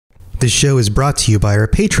This show is brought to you by our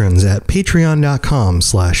patrons at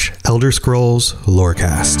patreon.com/Elder Scrolls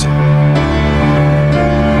Lorecast.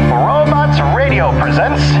 Robots Radio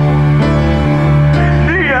presents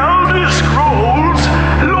The Elder Scrolls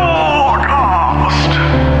Lorecast.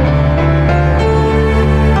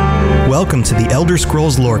 Welcome to the Elder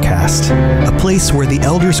Scrolls Lorecast, a place where the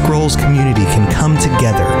Elder Scrolls community can come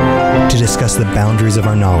together to discuss the boundaries of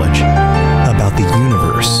our knowledge about the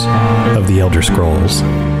universe of the Elder Scrolls.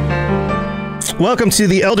 Welcome to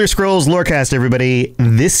the Elder Scrolls Lorecast, everybody.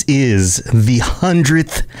 This is the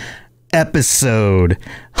 100th episode.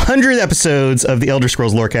 100 episodes of the Elder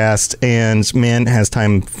Scrolls Lorecast, and man, has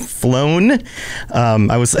time flown.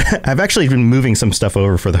 I've actually been moving some stuff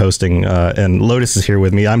over for the hosting, and Lotus is here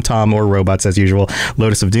with me. I'm Tom, or Robots as usual.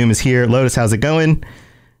 Lotus of Doom is here. Lotus, how's it going?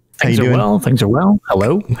 Things are well. Things are well.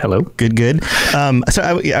 Hello. Good. So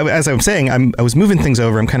as I was saying, I was moving things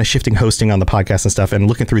over. I'm kind of shifting hosting on the podcast and stuff, and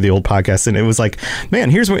looking through the old podcasts, and it was like,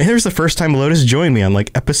 man, here's the first time Lotus joined me on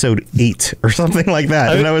like episode 8 or something like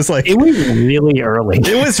that, and I was like, it was really early.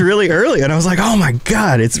 It was really early, and I was like, oh my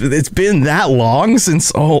god, it's been that long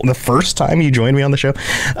since the first time you joined me on the show.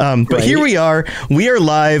 But right. Here we are. We are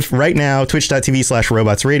live right now,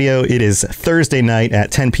 twitch.tv/robotsradio. It is Thursday night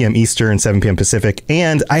at 10 p.m. Eastern, 7 p.m. Pacific,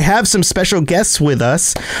 and I have some special guests with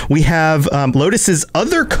us. We have Lotus's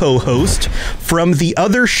other co-host from the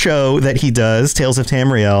other show that he does, Tales of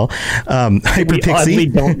Tamriel, HyperPixie. We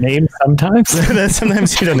don't name sometimes.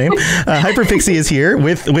 Sometimes you don't name. HyperPixie is here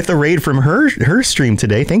with a raid from her stream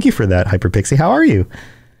today. Thank you for that, HyperPixie. How are you?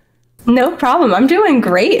 No problem. I'm doing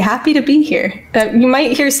great. Happy to be here. You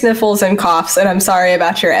might hear sniffles and coughs, and I'm sorry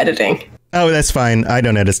about your editing. Oh, that's fine. I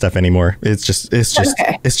don't edit stuff anymore. It's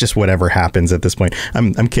just whatever happens at this point.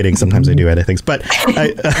 I'm kidding. Sometimes I do edit things, but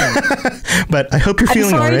I hope you're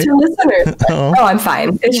feeling all right. I'm sorry to listeners. Oh, I'm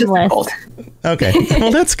fine. It's just cold. Okay.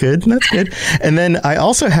 Well, that's good. And then I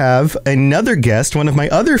also have another guest, one of my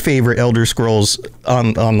other favorite Elder Scrolls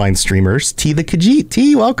online streamers, T the Khajiit.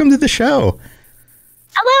 T, welcome to the show.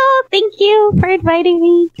 Hello, thank you for inviting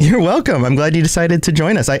me. You're welcome. I'm glad you decided to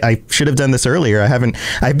join us. I should have done this earlier.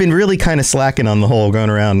 I've been really kind of slacking on the whole going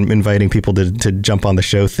around inviting people to jump on the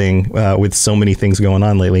show thing with so many things going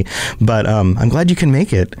on lately. But I'm glad you can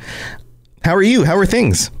make it. How are you? How are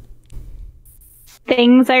things?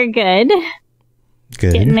 Things are good.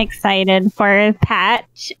 Good. Getting excited for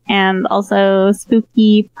patch and also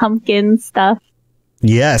spooky pumpkin stuff.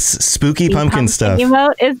 Yes, spooky pumpkin stuff.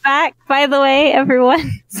 Emote is back, by the way,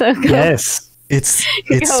 everyone. So go. Yes. It's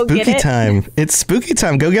spooky time. It's spooky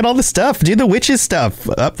time. Go get all the stuff. Do the witches stuff.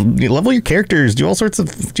 Level your characters. Do all sorts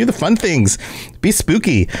of do the fun things. Be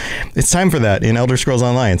spooky. It's time for that in Elder Scrolls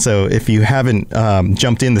Online. So if you haven't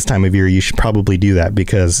jumped in this time of year, you should probably do that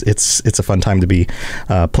because it's a fun time to be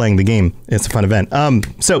playing the game. It's a fun event.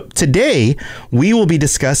 So today we will be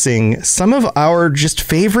discussing some of our just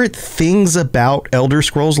favorite things about Elder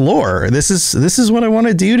Scrolls lore. This is what I want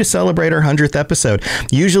to do to celebrate our 100th episode.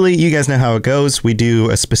 Usually, you guys know how it goes. We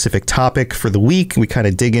do a specific topic for the week. We kind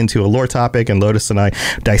of dig into a lore topic, and Lotus and I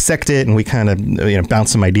dissect it, and we kind of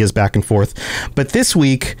bounce some ideas back and forth. But this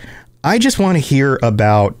week, I just want to hear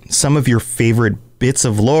about some of your favorite bits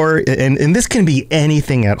of lore, and this can be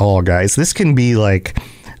anything at all, guys. This can be like,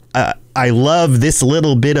 I love this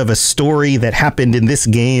little bit of a story that happened in this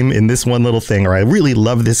game, in this one little thing, or I really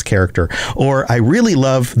love this character, or I really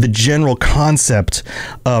love the general concept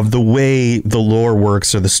of the way the lore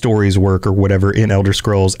works or the stories work or whatever in Elder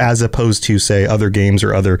Scrolls, as opposed to, say, other games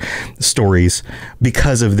or other stories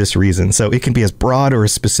because of this reason. So it can be as broad or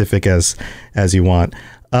as specific as you want.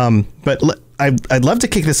 But I'd love to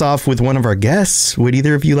kick this off with one of our guests. Would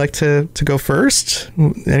either of you like to go first?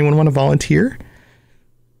 Anyone want to volunteer?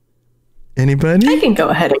 Anybody? I can go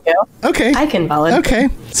ahead and go. Okay. I can volunteer. Okay.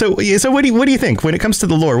 So what do you think when it comes to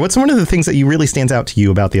the lore? What's one of the things that really stands out to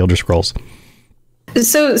you about the Elder Scrolls?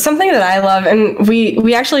 So something that I love, and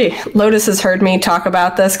we actually, Lotus has heard me talk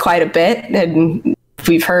about this quite a bit, and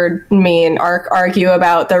we've heard me and Ark argue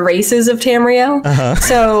about the races of Tamriel. Uh-huh.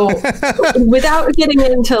 So without getting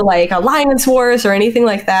into like Alliance Wars or anything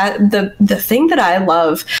like that, the thing that I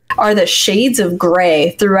love are the shades of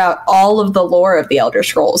gray throughout all of the lore of the Elder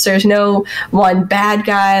Scrolls. There's no one bad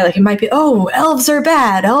guy. Like it might be, oh, elves are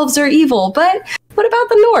bad, elves are evil, but what about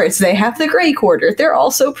the Nords? They have the Grey Quarter. They're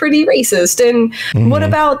also pretty racist. And what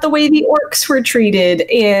about the way the orcs were treated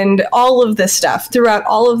and all of this stuff throughout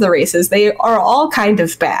all of the races? They are all kind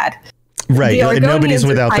of bad. Right. Nobody's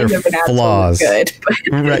without their flaws. Good,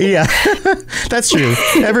 right. Yeah, that's true.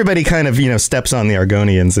 Everybody kind of, steps on the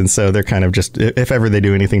Argonians. And so they're kind of just, if ever they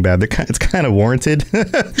do anything bad, it's kind of warranted.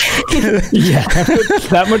 Yeah.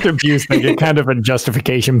 That much abuse, they get kind of a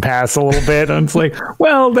justification pass a little bit. And it's like,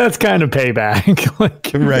 well, that's kind of payback.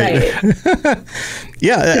 Right.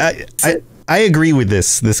 Yeah. I agree with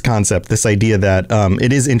this concept, this idea that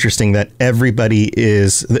it is interesting that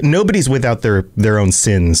that nobody's without their own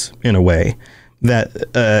sins in a way,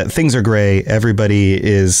 that things are gray. Everybody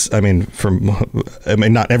is,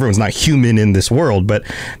 not everyone's not human in this world, but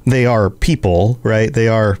they are people, right? They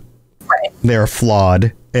are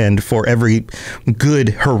flawed. And for every good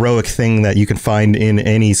heroic thing that you can find in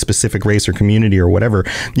any specific race or community or whatever,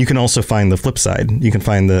 you can also find the flip side. You can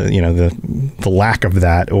find the lack of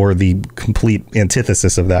that or the complete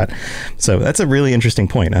antithesis of that. So that's a really interesting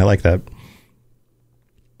point. I like that.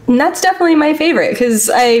 And that's definitely my favorite, because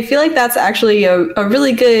I feel like that's actually a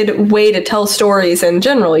really good way to tell stories in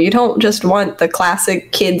general. You don't just want the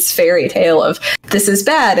classic kids fairy tale of this is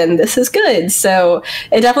bad and this is good. So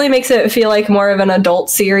it definitely makes it feel like more of an adult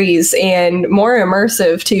series and more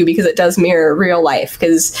immersive too, because it does mirror real life,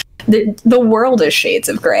 because the world is shades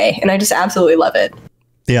of gray, and I just absolutely love it.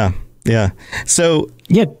 Yeah. Yeah. So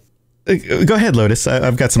yeah. Go ahead, Lotus.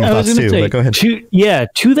 I've got some thoughts too, but go ahead.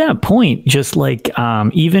 To that point, just like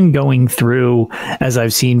even going through, as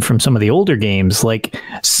I've seen from some of the older games, like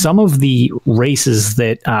some of the races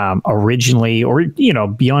that originally, or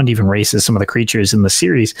beyond even races, some of the creatures in the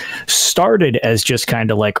series started as just kind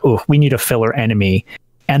of like, oh, we need a filler enemy.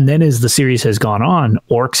 And then as the series has gone on,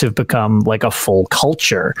 orcs have become like a full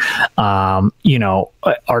culture.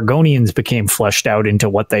 Argonians became fleshed out into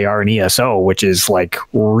what they are in ESO, which is like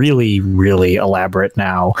really, really elaborate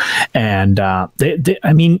now. And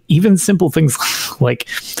even simple things like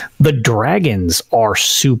the dragons are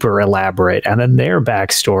super elaborate. And then their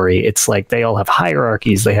backstory, it's like they all have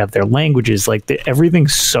hierarchies. They have their languages. Like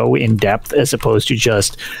everything's so in depth, as opposed to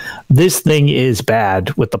just this thing is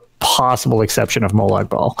bad with the possible exception of Molag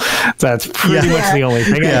Bal. That's pretty much the only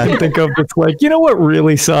thing I can think of. It's like, what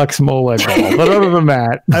really sucks? Molag Bal. But other than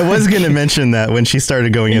that, I was going to mention that when she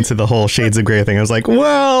started going into the whole Shades of Grey thing, I was like,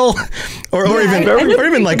 well, or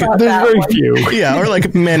even like there's very few. Yeah, or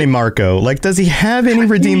like Manny Marco. Like, does he have any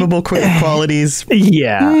redeemable qualities?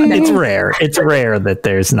 Yeah, it's rare. It's rare that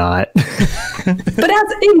there's not. But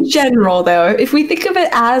as in general, though, if we think of it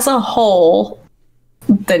as a whole,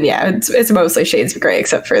 then it's mostly Shades of Grey,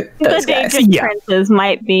 except for those guys. The princes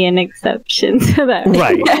might be an exception to that.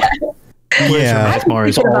 Right. Yeah.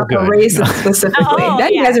 I'm thinking about the races specifically.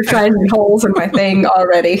 You guys are finding holes in my thing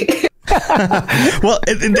already. Well,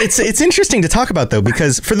 it's interesting to talk about, though,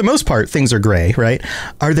 because for the most part, things are gray, right?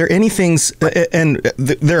 Are there any things, and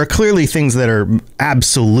there are clearly things that are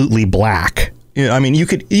absolutely black. You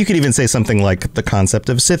could even say something like the concept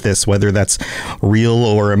of Sithis, whether that's real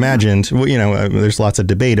or imagined. There's lots of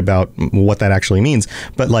debate about what that actually means.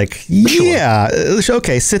 But okay,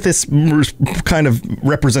 Sithis kind of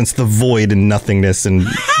represents the void and nothingness and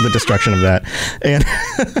the destruction of that.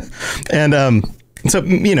 And so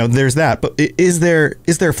there's that. But is there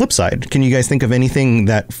a flip side? Can you guys think of anything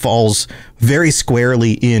that falls very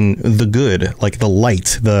squarely in the good, like the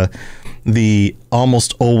light, the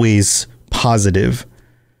almost always positive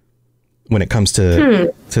when it comes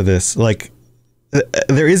to this? Like,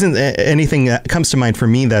 there isn't anything that comes to mind for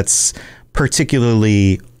me that's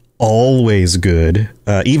particularly always good.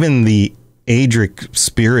 Even the Adric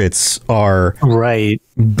spirits are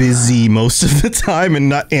busy most of the time and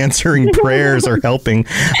not answering prayers or helping.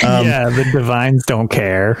 The divines don't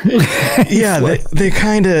care. They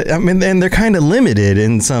kind of, and they're kind of limited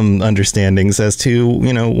in some understandings as to,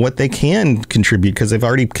 what they can contribute, because they've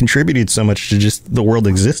already contributed so much to just the world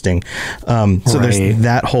existing. So there's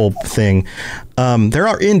that whole thing. There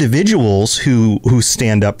are individuals who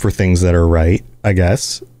stand up for things that are right, I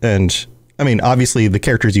guess. And obviously the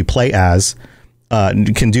characters you play as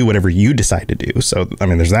can do whatever you decide to do. So,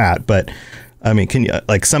 there's that. But, can you,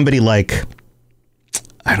 like somebody like,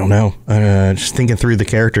 I don't know, just thinking through the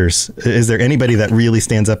characters, is there anybody that really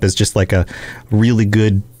stands up as just like a really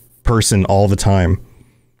good person all the time?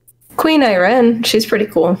 Queen Irene, she's pretty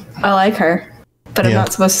cool. I like her. But I'm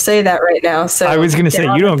not supposed to say that right now. So I was going to say,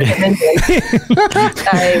 you don't get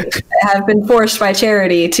I have been forced by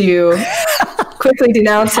Charity to quickly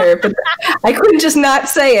denounce her, but I couldn't just not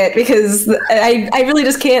say it, because I really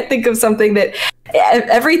just can't think of something that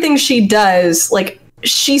everything she does, like,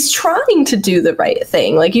 she's trying to do the right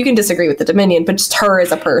thing. Like, you can disagree with the Dominion, but just her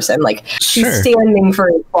as a person, like, she's standing for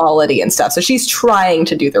equality and stuff. So she's trying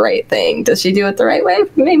to do the right thing. Does she do it the right way?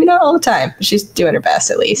 Maybe not all the time, but she's doing her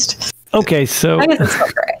best, at least. Okay, so I guess it's still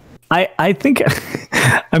great. I think,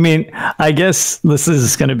 I mean, I guess this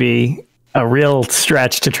is going to be a real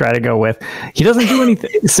stretch to try to go with. He doesn't do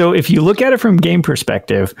anything. So if you look at it from game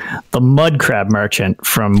perspective, the mud crab merchant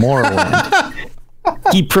from Morrowind,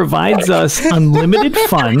 he provides us unlimited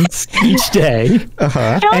funds each day,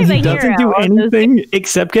 and he doesn't do anything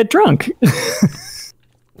except get drunk.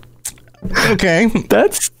 Okay.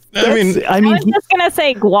 I mean, I was just gonna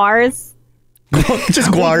say guars.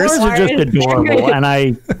 Just guars. Guars are just adorable, and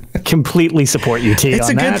I completely support you, T. It's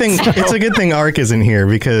on a good that. thing. It's a good thing Ark isn't here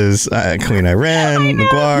because Queen Iran, the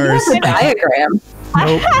guars. The diagram.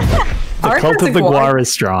 Nope. The Ark cult has of a the guar. guar is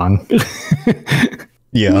strong.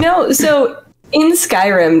 Yeah. No, so in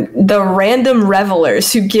Skyrim, the random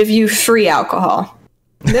revelers who give you free alcohol,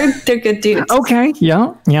 they're good dudes. Okay.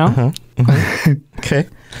 Yeah. Yeah. Okay.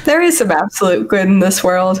 There is some absolute good in this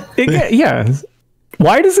world. Yeah.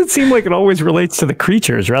 Why does it seem like it always relates to the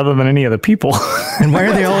creatures rather than any of the people? And why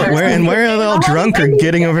are they all? Why are they all drunk or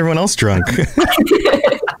getting everyone else drunk?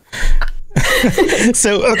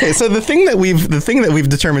 So the thing that we've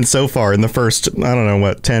determined so far in the first, I don't know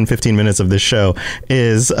what, 10, 15 minutes of this show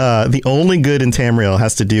is the only good in Tamriel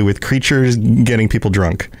has to do with creatures getting people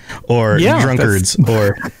drunk or drunkards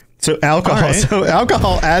or so alcohol. Right. So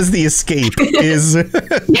alcohol as the escape is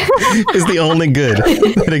the only good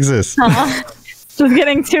that exists. This is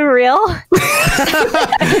getting too real.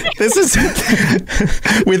 This is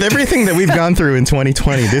with everything that we've gone through in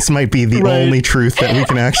 2020. This might be the only truth that we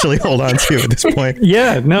can actually hold on to at this point.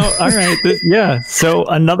 Yeah. No. All right. So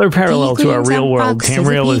another parallel to our real world.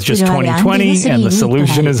 Tamriel is just 2020, and the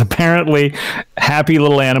solution is apparently happy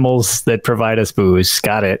little animals that provide us booze.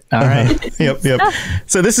 Got it. All right. Yep.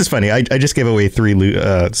 So this is funny. I just gave away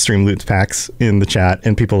 3 stream loot packs in the chat,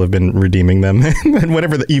 and people have been redeeming them. And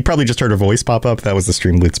whatever you probably just heard a voice pop up. That was the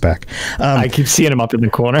stream loot pack. I keep seeing him up in the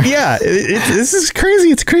corner. Yeah, this is crazy.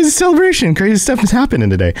 It's a crazy celebration. Crazy stuff is happening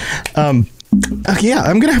today. Yeah,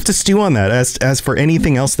 I'm gonna have to stew on that. As for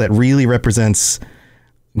anything else that really represents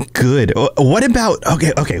good, what about?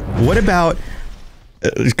 Okay. What about?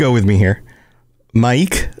 Go with me here.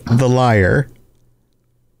 Mike the liar.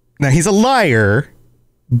 Now he's a liar,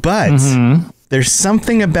 but there's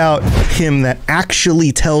something about him that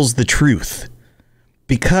actually tells the truth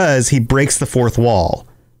because he breaks the fourth wall,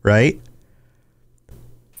 right?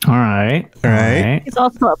 All right. He's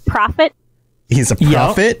also a prophet. He's a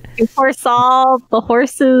prophet. He foresaw the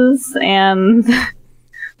horses and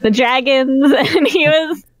the dragons, and he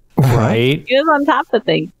was on top of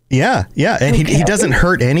things. Yeah, and he doesn't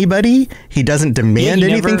hurt anybody. He doesn't demand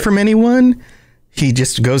anything from anyone. He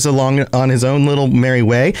just goes along on his own little merry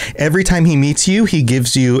way. Every time he meets you, he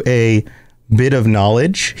gives you a bit of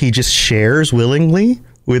knowledge. He just shares willingly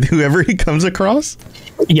with whoever he comes across.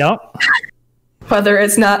 Yep. Whether or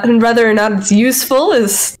not it's useful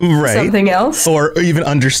is something else, or even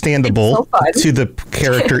understandable to the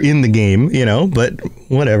character in the game, but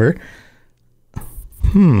whatever.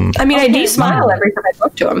 I mean, I do smile every time I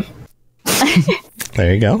talk to him.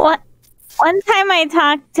 There you go. One time I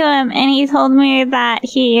talked to him and he told me that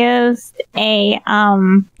he used a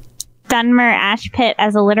Dunmer ash pit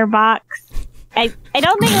as a litter box. I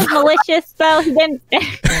don't think it was malicious though.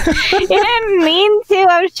 He didn't mean to,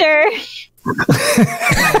 I'm sure.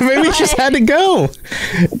 Maybe he just had to go.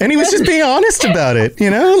 And he was just being honest about it,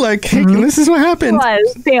 like, hey, this is what happened. He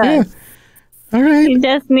was. Yeah. All right. He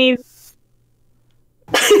just needs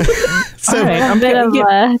a bit of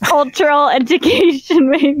cultural education,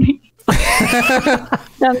 maybe.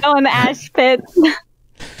 Don't go in the ash pit.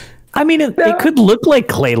 I mean, it could look like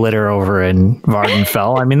clay litter over in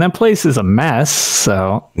Vardenfell. I mean, that place is a mess.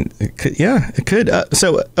 So it could.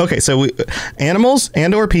 So animals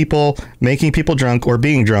and or people making people drunk or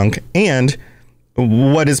being drunk, and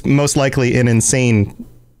what is most likely an insane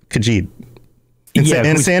Khajiit.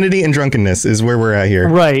 Insanity and drunkenness is where we're at here.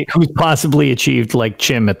 Right. Who's possibly achieved like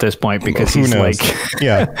Chim at this point because he's like,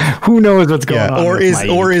 who knows what's going on.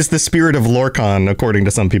 Or is the spirit of Lorcan, according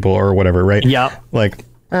to some people or whatever, right? Yeah. Like,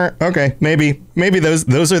 okay, maybe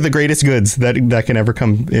those are the greatest goods that can ever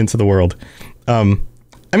come into the world. I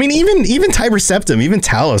mean, even Tiber Septim, even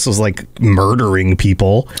Talos was like murdering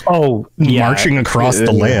people. Oh, yeah. Marching across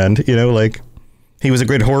the land, like he was a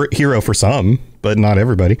great hero for some, but not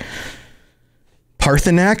everybody.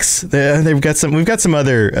 Parthenax, we've got some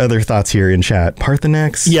other thoughts here in chat.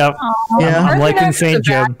 Parthenax. Yep. Yeah. I'm liking St.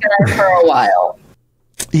 Jib for a while.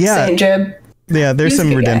 Yeah. St. Jib. Yeah, there's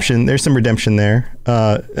some redemption. There's some redemption there.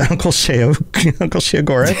 Uncle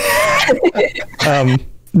Sheogora.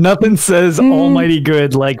 Nothing says almighty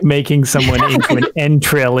good like making someone into an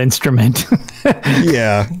entrail instrument.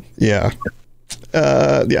 Yeah.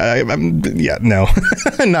 No,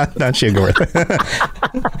 not Shigor.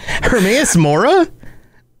 Hermaeus Mora?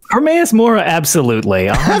 Hermaeus Mora, absolutely.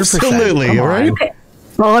 100%. Absolutely, right? Okay.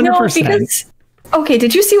 100%. No, because okay,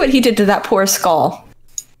 did you see what he did to that poor skull?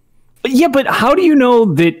 Yeah, but how do you know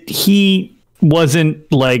that he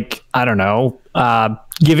wasn't, like, I don't know,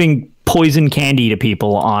 giving poison candy to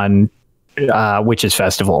people on Witches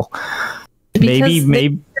Festival? Because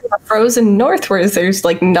Maybe a frozen north where there's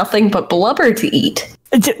like nothing but blubber to eat.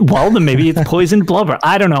 Well, then maybe it's poisoned blubber.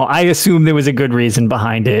 I don't know. I assume there was a good reason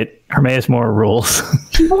behind it. Hermaeus Mora rules.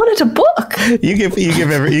 He wanted a book. You give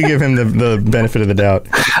him the benefit of the doubt.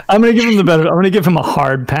 I'm gonna give him I'm gonna give him a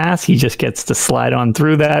hard pass. He just gets to slide on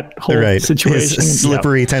through that whole situation. His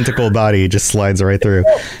slippery tentacle body just slides right through.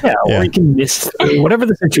 Yeah, or he can miss whatever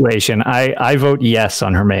the situation. I vote yes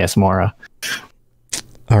on Hermaeus Mora.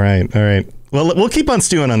 All right. Well, we'll keep on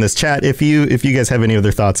stewing on this, chat. If you guys have any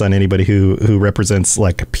other thoughts on anybody who represents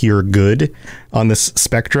like pure good on this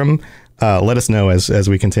spectrum, let us know as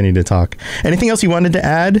we continue to talk. Anything else you wanted to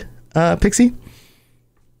add, Pixie?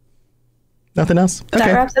 Nothing else? Okay.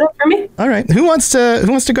 That wraps it up for me. All right. Who wants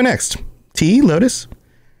to go next? T, Lotus?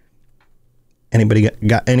 Anybody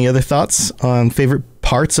got any other thoughts on favorite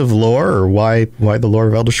parts of lore, or why the lore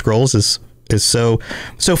of Elder Scrolls is so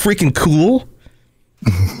freaking cool?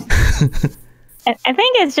 I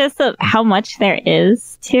think it's just how much there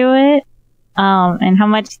is to it, and how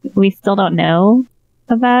much we still don't know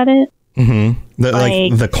about it. Mm-hmm.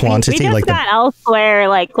 The quantity. We just got Elsewhere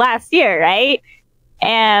like last year, right?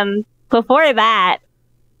 And before that,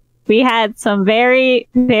 we had some very,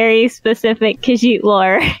 very specific Khajiit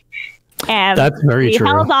lore, and that's very true.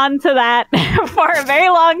 We held on to that for a very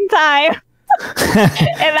long time,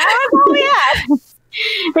 and that was all we had.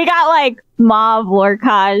 We got like Mob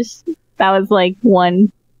Lorecast. That was like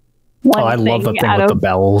one. I love the thing with the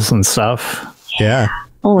bells and stuff. Yeah.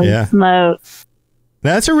 Holy smokes.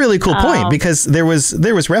 That's a really cool point, because there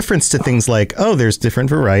was reference to things like, oh, there's different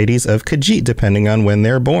varieties of Khajiit depending on when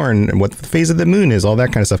they're born and what the phase of the moon is, all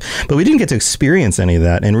that kind of stuff. But we didn't get to experience any of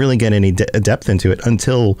that and really get any depth into it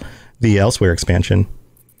until the Elsewhere expansion.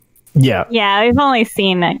 Yeah. Yeah, we've only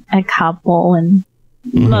seen a couple, and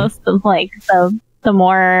most of like the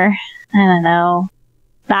more, I don't know,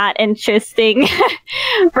 not interesting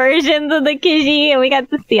versions of the Khajiit, and we got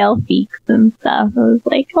to see Elfiques and stuff. I was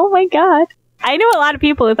like, oh my god. I knew a lot of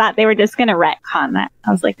people who thought they were just going to retcon that.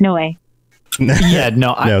 I was like, no way. Yeah,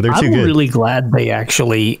 no, they're too I'm good. really glad they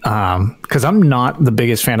actually, because I'm not the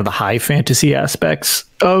biggest fan of the high fantasy aspects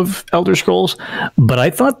of Elder Scrolls, but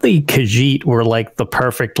I thought the Khajiit were like the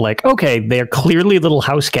perfect, like, okay, they're clearly little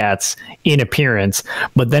house cats in appearance,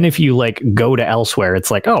 but then if you like go to Elsewhere,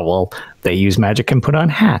 it's like, oh, well, they use magic and put on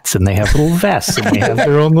hats, and they have little vests, and they have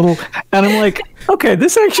their own little, and I'm like, okay,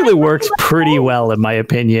 this actually works pretty well in my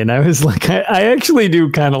opinion. I was like, I actually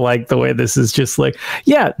do kind of like the way this is just like,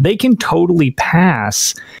 yeah, they can totally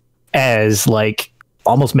pass as like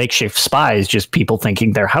almost makeshift spies, just people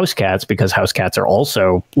thinking they're house cats because house cats are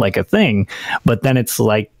also like a thing. But then it's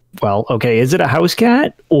like, well, okay, is it a house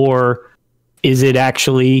cat or is it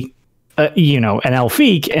actually, an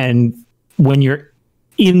Elfique? And when you're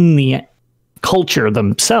in the culture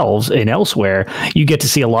themselves in Elsewhere, you get to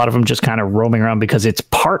see a lot of them just kind of roaming around because it's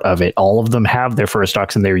part of it. All of them have their first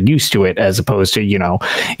docs and they're used to it, as opposed to, in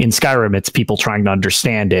Skyrim, it's people trying to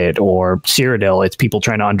understand it, or Cyrodiil, it's people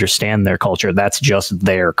trying to understand their culture. That's just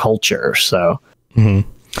their culture. So,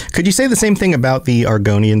 Could you say the same thing about the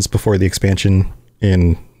Argonians before the expansion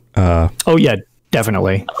in? Oh yeah,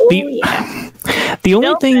 definitely. The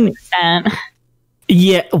only thing,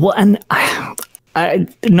 yeah. Well, and I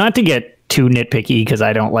not to get too nitpicky, because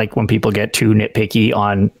I don't like when people get too nitpicky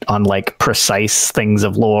on like precise things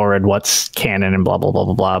of lore and what's canon and blah blah blah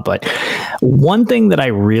blah blah. But one thing that I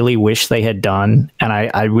really wish they had done, and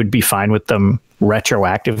I would be fine with them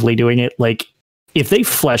retroactively doing it, like if they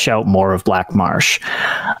flesh out more of Black Marsh,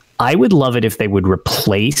 I would love it if they would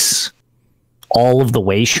replace all of the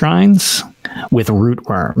way shrines with root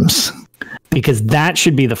worms, because that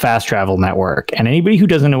should be the fast travel network. And anybody who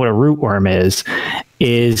doesn't know what a root worm is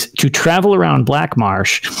to travel around Black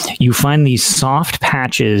Marsh, you find these soft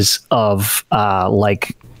patches of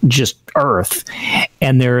like just earth,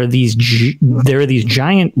 and there are these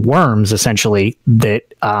giant worms essentially that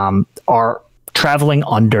are traveling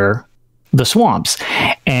under the swamps.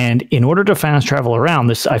 And in order to fast travel around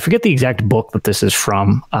this, I forget the exact book that this is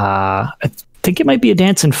from. I think it might be A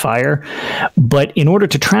Dance in Fire, but in order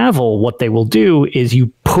to travel, what they will do is you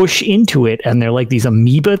push into it, and they're like these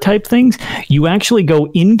amoeba type things. You actually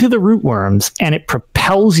go into the root worms, and it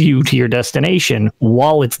propels you to your destination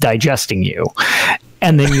while it's digesting you.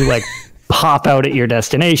 And then you like pop out at your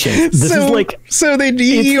destination. This is like so they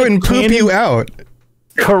eat you and poop you out.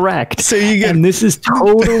 Correct. So you get, and this is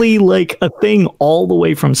totally like a thing all the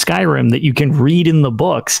way from Skyrim that you can read in the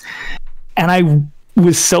books. And I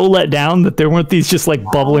was so let down that there weren't these just like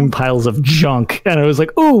bubbling piles of junk, and I was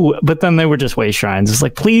like, ooh, but then they were just way shrines. It's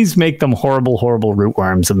like, please make them horrible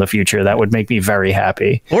rootworms in the future. That would make me very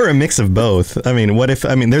happy. Or a mix of both. I mean, what if,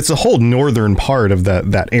 I mean, there's a whole northern part of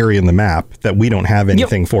that area in the map that we don't have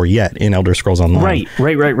anything for yet in Elder Scrolls Online.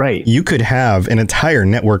 Right. You could have an entire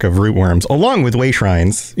network of rootworms along with way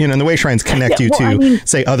shrines, you know, and the way shrines connect you to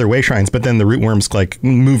say other way shrines, but then the rootworms like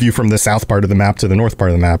move you from the south part of the map to the north part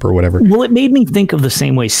of the map or whatever. Well, it made me think of the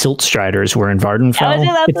same way silt striders were in Vardenfell. I was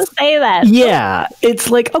about to say that. Yeah,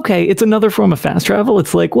 it's like, okay, it's another form of fast travel.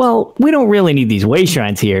 It's like, well, we don't really need these way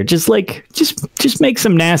shrines here. Just make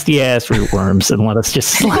some nasty ass rootworms and let us just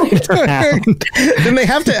slide around. Then they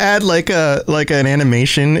have to add like an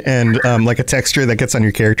animation and like a texture that gets on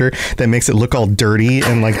your character that makes it look all dirty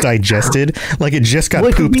and like digested, like it just got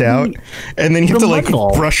pooped out, and then you have to like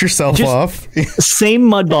brush yourself off. Same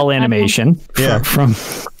mudball animation from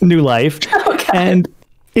New Life. And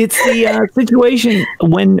it's the situation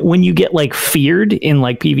when you get like feared in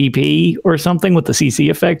like PvP or something with the CC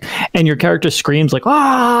effect, and your character screams like,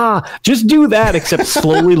 just do that, except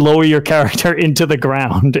slowly lower your character into the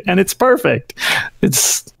ground, and it's perfect.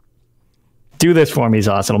 It's do this for me,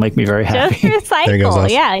 Zos. It'll make me very happy. Just recycle. There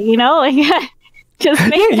goes, yeah, you know, like, just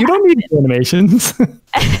make you don't need animations.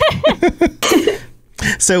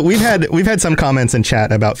 So we've had some comments in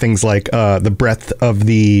chat about things like the breadth of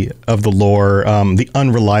the lore, the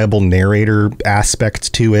unreliable narrator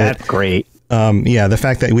aspect to it. That's great. The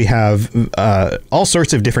fact that we have all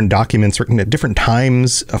sorts of different documents written at different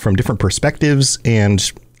times from different perspectives,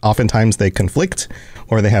 and oftentimes they conflict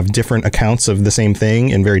or they have different accounts of the same thing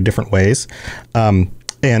in very different ways.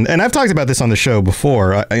 And I've talked about this on the show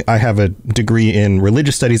before. I have a degree in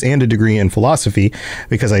religious studies and a degree in philosophy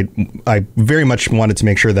because I very much wanted to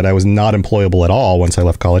make sure that I was not employable at all once I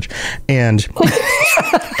left college. And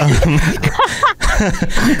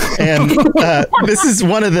this is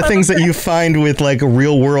one of the things that you find with like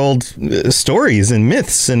real world stories and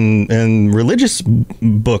myths and religious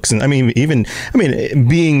books. And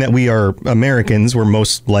being that we are Americans, we're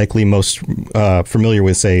most familiar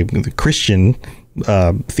with, say, Christian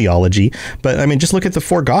theology, but I mean, just look at the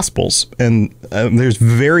four gospels, and there's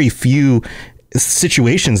very few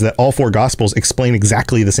situations that all four gospels explain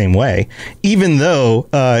exactly the same way, even though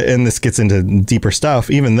and this gets into deeper stuff,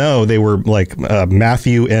 even though they were like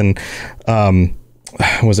Matthew and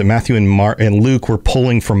Matthew and Luke were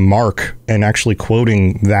pulling from Mark and actually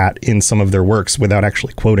quoting that in some of their works without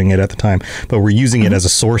actually quoting it at the time, but we're using it as a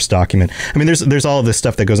source document. I mean, there's all of this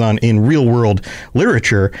stuff that goes on in real world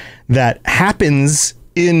literature that happens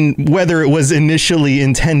in whether it was initially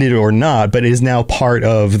intended or not, but is now part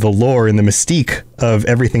of the lore and the mystique of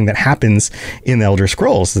everything that happens in the Elder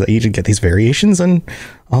Scrolls, that you get these variations and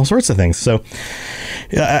all sorts of things. So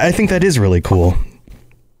I think that is really cool.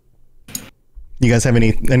 You guys have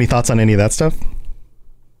any thoughts on any of that stuff?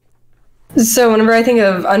 So whenever I think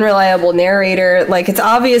of unreliable narrator, like it's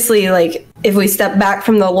obviously like if we step back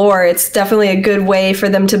from the lore, it's definitely a good way for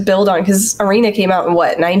them to build on, because Arena came out in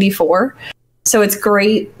what, 94? So it's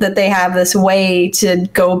great that they have this way to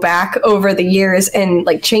go back over the years and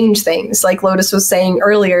like change things. Like Lotus was saying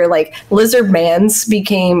earlier, like lizard mans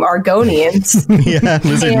became Argonians. Yeah,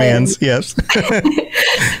 lizard mans, yes.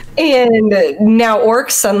 And now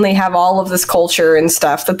orcs suddenly have all of this culture and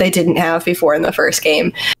stuff that they didn't have before in the first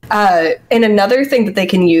game. And another thing that they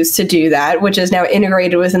can use to do that, which is now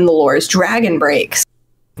integrated within the lore, is dragon breaks.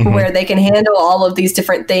 Mm-hmm. Where they can handle all of these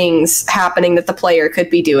different things happening that the player could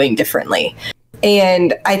be doing differently.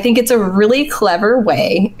 And I think it's a really clever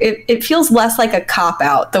way. It feels less like a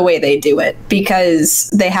cop-out the way they do it, because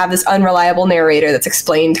they have this unreliable narrator that's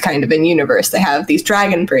explained kind of in universe. They have these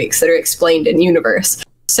dragon breaks that are explained in universe.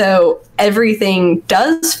 So everything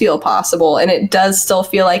does feel possible, and it does still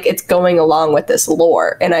feel like it's going along with this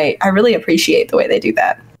lore. And I really appreciate the way they do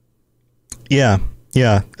that. Yeah.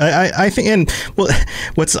 Yeah, I think, and well,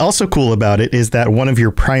 what's also cool about it is that one of your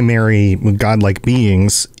primary godlike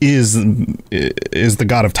beings is the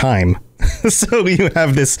god of time. So you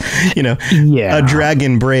have this, a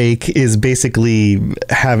dragon break is basically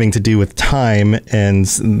having to do with time and,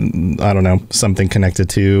 I don't know, something connected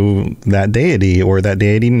to that deity, or that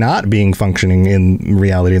deity not being functioning in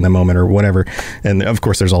reality in the moment or whatever. And of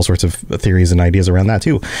course, there's all sorts of theories and ideas around that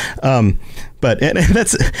too. But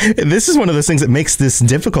this is one of those things that makes this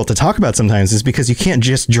difficult to talk about sometimes, is because you can't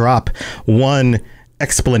just drop one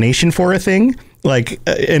explanation for a thing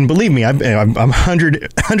and believe me, I'm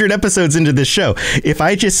 100 episodes into this show. If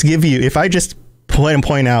I just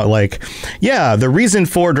point out like, yeah, the reason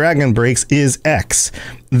for Dragon Breaks is X,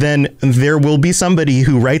 then there will be somebody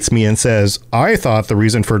who writes me and says, I thought the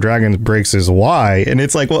reason for Dragon Breaks is Y. And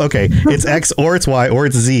it's like, well, okay, it's X or it's Y or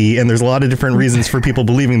it's Z. And there's a lot of different reasons for people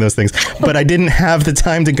believing those things. But I didn't have the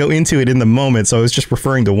time to go into it in the moment. So I was just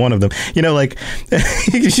referring to one of them. You know, like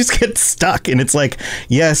you just get stuck. And it's like,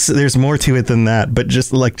 yes, there's more to it than that. But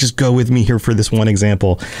just go with me here for this one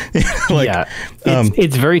example.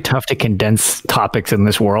 It's very tough to condense topics in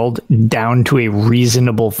this world down to a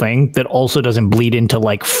reasonable thing that also doesn't bleed into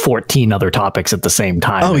like 14 other topics at the same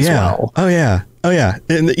time. Well. Oh yeah.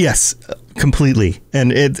 And yes, completely.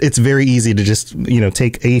 And it's very easy to just,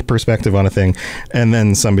 take a perspective on a thing. And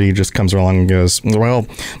then somebody just comes along and goes, well,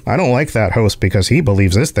 I don't like that host because he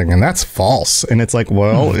believes this thing and that's false. And it's like,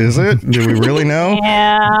 well, is it? Do we really know?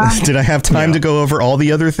 Yeah. Did I have time to go over all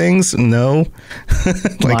the other things? No.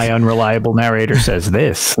 My unreliable narrator says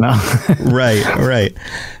this. No. Right.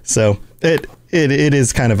 So it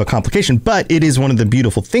is kind of a complication, but it is one of the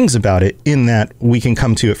beautiful things about it in that we can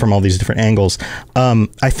come to it from all these different angles.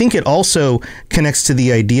 I think it also connects to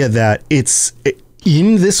the idea that it's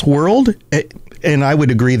in this world, and I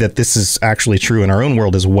would agree that this is actually true in our own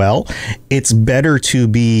world as well. It's better to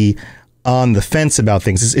be on the fence about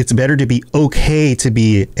things. It's better to be okay to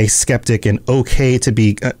be a skeptic and okay to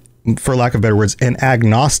be, for lack of better words, an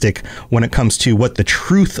agnostic when it comes to what the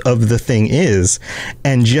truth of the thing is,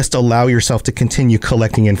 and just allow yourself to continue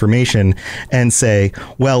collecting information and say,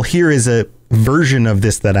 well, here is a version of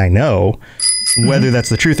this that I know, whether that's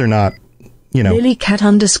the truth or not.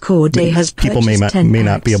 LilyCat_day has people may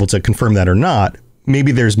not be able to confirm that or not.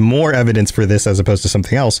 Maybe there's more evidence for this as opposed to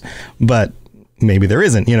something else, but maybe there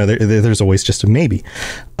isn't. There's always just a maybe,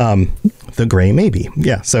 the gray maybe.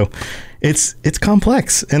 Yeah. So it's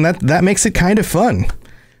complex, and that makes it kind of fun.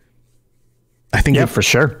 I think. Yeah, for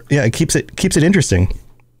sure. Yeah, it keeps it interesting.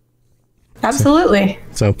 Absolutely.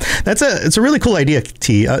 So it's a really cool idea,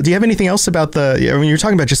 T. Do you have anything else about you're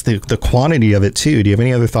talking about just the quantity of it too. Do you have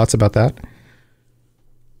any other thoughts about that?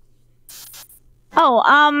 Oh,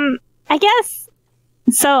 I guess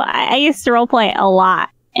so. I used to roleplay a lot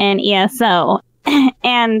in ESO,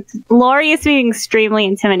 and lore used to be extremely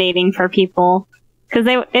intimidating for people because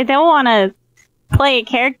they don't want to play a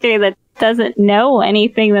character that doesn't know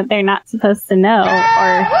anything that they're not supposed to know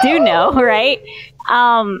or do know, right?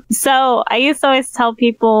 So I used to always tell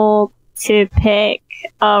people to pick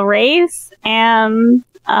a race and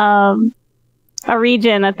a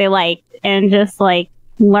region that they liked and just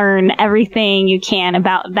learn everything you can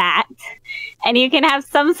about that. And you can have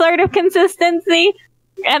some sort of consistency.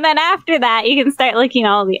 And then after that, you can start looking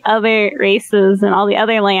at all the other races and all the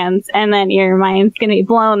other lands. And then your mind's going to be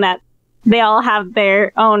blown that they all have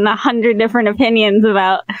their own 100 different opinions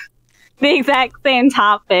about the exact same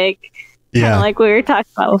topic. Yeah. Kind of like we were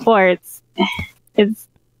talking about before. There's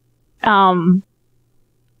some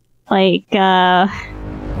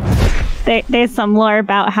lore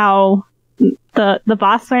about how the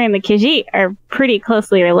Bossler and the Khajiit are pretty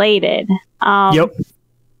closely related. Yep.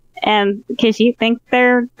 And Khajiit think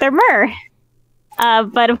they're Mer.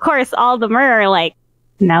 But of course, all the Mer are like,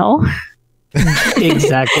 no.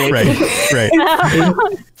 Exactly. Right. No.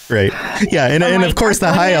 Right. Yeah. And of course,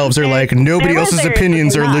 the High Elves are like, nobody else's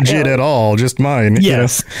opinions are legit at all, just mine.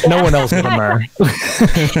 Yes. No one else but a Mer.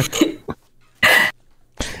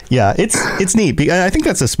 Yeah, it's neat. I think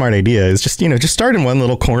that's a smart idea. Is just start in one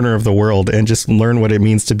little corner of the world and just learn what it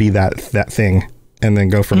means to be that thing, and then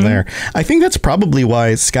go from there. I think that's probably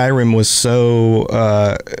why Skyrim was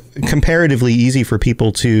so comparatively easy for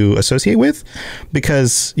people to associate with,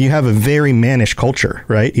 because you have a very mannish culture,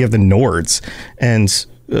 right? You have the Nords, and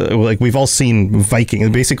we've all seen Vikings.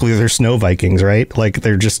 Basically, they're snow Vikings, right? Like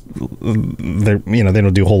they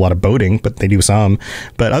don't do a whole lot of boating, but they do some.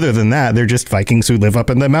 But other than that, they're just Vikings who live up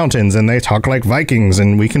in the mountains and they talk like Vikings,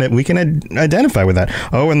 and we can identify with that.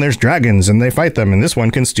 Oh, and there's dragons and they fight them, and this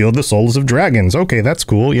one can steal the souls of dragons. Okay, that's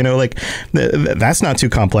cool. That's not too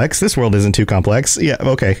complex. This world isn't too complex. Yeah.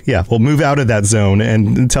 Okay. Yeah. We'll move out of that zone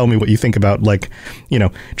and tell me what you think about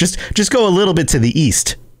just go a little bit to the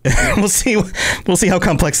east. We'll see how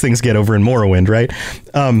complex things get over in Morrowind, right?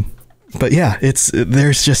 But yeah,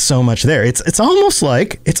 there's just so much there. It's almost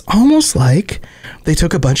like they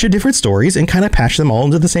took a bunch of different stories and kind of patched them all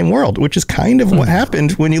into the same world, which is kind of what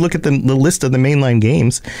happened when you look at the list of the mainline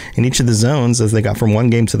games in each of the zones as they got from one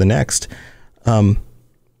game to the next, and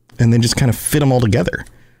then just kind of fit them all together.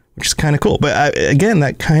 which is kind of cool. But again,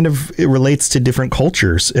 that kind of it relates to different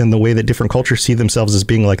cultures and the way that different cultures see themselves as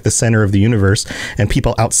being like the center of the universe, and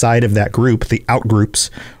people outside of that group, the outgroups,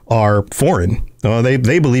 are foreign.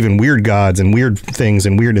 They believe in weird gods and weird things,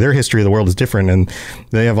 and their history of the world is different, and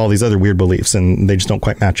they have all these other weird beliefs, and they just don't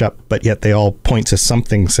quite match up, but yet they all point to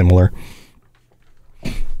something similar.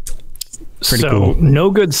 Pretty cool. No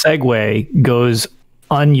good segue goes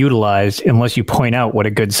unutilized unless you point out what a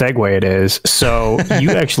good segue it is. So you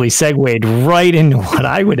actually segued right into what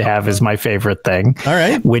I would have as my favorite thing. All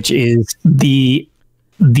right. Which is the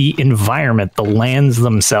environment, the lands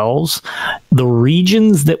themselves. The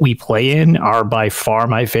regions that we play in are by far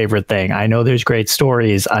my favorite thing. I know there's great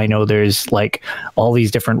stories. I know there's like all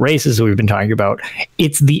these different races that we've been talking about.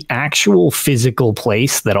 It's the actual physical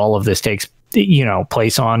place that all of this takes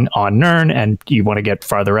place on Nirn, and you want to get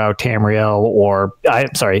farther out, Tamriel, or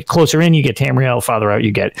I'm sorry, closer in you get Tamriel, farther out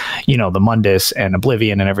you get, the Mundus and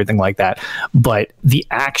Oblivion and everything like that. But the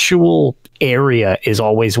actual area is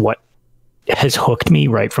always what has hooked me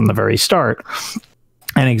right from the very start.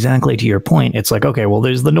 And exactly to your point, it's like, okay, well,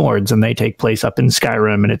 there's the Nords, and they take place up in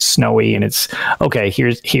Skyrim, and it's snowy, and it's okay.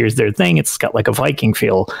 Here's their thing. It's got like a Viking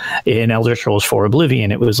feel. In Elder Scrolls 4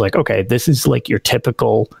 Oblivion, it was like, okay, this is like your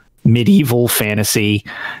typical medieval fantasy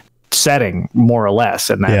setting, more or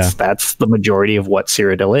less, and that's the majority of what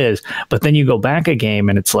Cyrodiil is. But then you go back a game,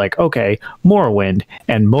 and it's like, okay, Morrowind,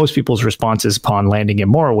 and most people's responses upon landing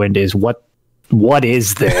in Morrowind is, what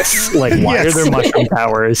is this? Like, why are there mushroom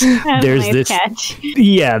towers? There's this catch.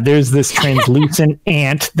 Yeah, there's this translucent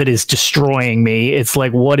ant that is destroying me. It's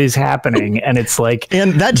like, what is happening? And it's like,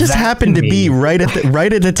 and that just happened to be right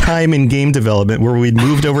at a time in game development where we'd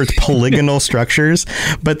moved over to polygonal structures,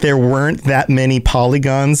 but there weren't that many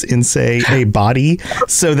polygons in, say, a body,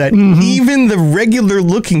 so that even the regular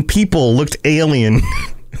looking people looked alien.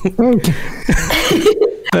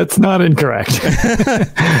 That's not incorrect.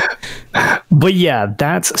 But yeah,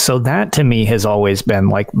 that to me has always been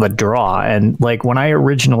like the draw. And like when I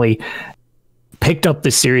originally picked up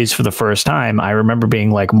this series for the first time, I remember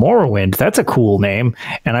being like, Morrowind, that's a cool name.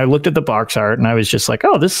 And I looked at the box art and I was just like,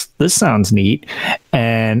 oh, this sounds neat.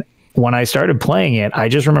 And when I started playing it, I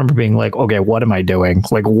just remember being like, okay, what am I doing?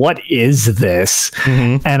 Like, what is this?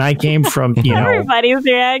 And I came from, everybody's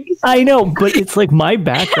reaction. I know, but it's like my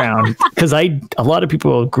background, because a lot of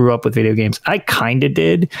people grew up with video games. I kind of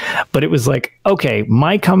did, but it was like, okay,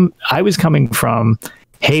 I was coming from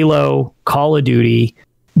Halo, Call of Duty,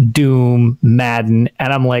 Doom, Madden,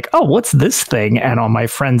 and I'm like, oh, what's this thing? And on my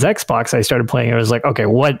friend's Xbox, I started playing. I was like, okay,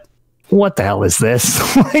 what the hell is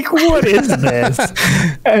this? Like, what is this?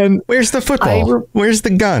 And where's the football? Where's the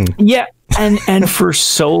gun? Yeah. And for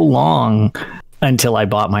so long, until I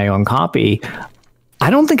bought my own copy, I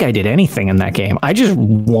don't think I did anything in that game. I just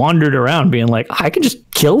wandered around being like, I could just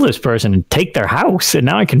kill this person and take their house, and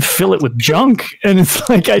now I can fill it with junk. And it's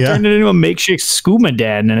like, I turned it into a makeshift skooma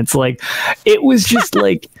den. And it's like, it was just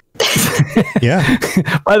like, yeah.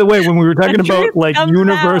 By the way, when we were talking about like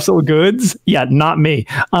universal goods, not me.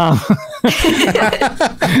 Well,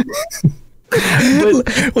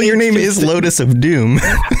 your name is Lotus of Doom.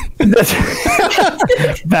 That's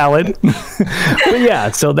valid. But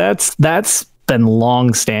yeah, so that's been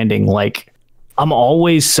long standing. Like, I'm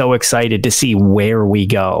always so excited to see where we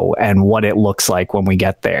go and what it looks like when we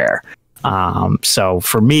get there. So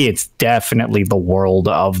for me, it's definitely the world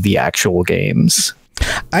of the actual games.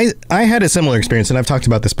 I had a similar experience, and I've talked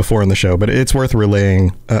about this before on the show, but it's worth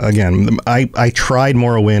relaying again. I tried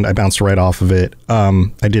Morrowind. I bounced right off of it.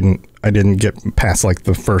 I didn't get past like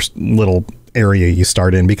the first little area you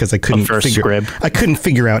start in because I couldn't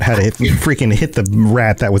figure out how to hit the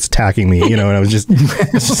rat that was attacking me, and I was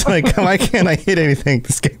just like, why can't I hit anything?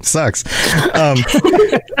 This game sucks.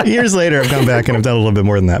 Years later, I've gone back and I've done a little bit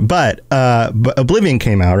more than that, but Oblivion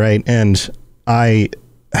came out, right? And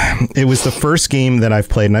it was the first game that I've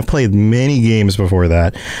played, and I've played many games before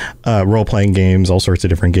that, role-playing games, all sorts of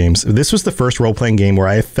different games. This was the first role-playing game where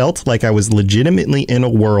I felt like I was legitimately in a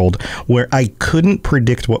world where I couldn't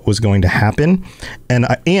predict what was going to happen, and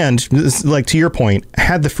like to your point,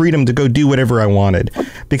 had the freedom to go do whatever I wanted,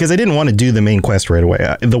 because I didn't want to do the main quest right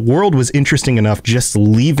away. The world was interesting enough just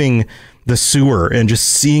leaving the sewer and just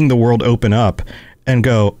seeing the world open up and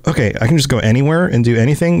go, okay, I can just go anywhere and do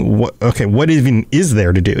anything. What even is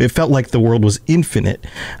there to do? It felt like the world was infinite.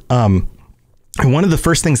 And one of the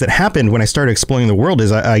first things that happened when I started exploring the world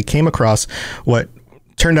is I came across what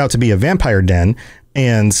turned out to be a vampire den,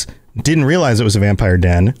 and didn't realize it was a vampire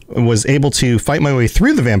den, was able to fight my way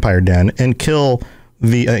through the vampire den and kill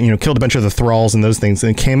the killed a bunch of the thralls and those things,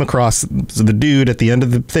 and came across the dude at the end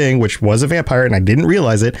of the thing, which was a vampire, and I didn't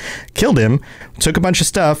realize it. Killed him, took a bunch of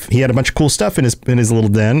stuff. He had a bunch of cool stuff in his little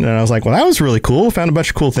den, and I was like, well, that was really cool. Found a bunch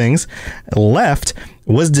of cool things. Left,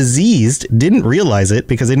 was diseased, didn't realize it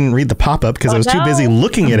because I didn't read the pop-up because I was too busy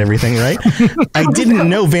looking at everything, right? I didn't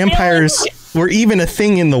know vampires were even a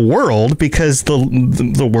thing in the world because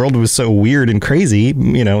the world was so weird and crazy.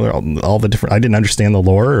 All the different, I didn't understand the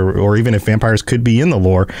lore or even if vampires could be in the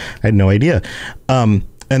lore. I had no idea. And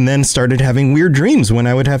then started having weird dreams when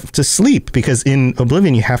I would have to sleep, because in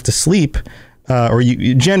Oblivion you have to sleep, or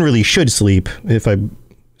you generally should sleep.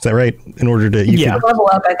 Is that right? In order to level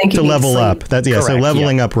up, I think to level up. That's Correct, so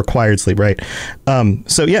leveling up required sleep, right?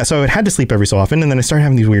 So I had to sleep every so often, and then I started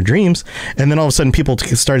having these weird dreams, and then all of a sudden people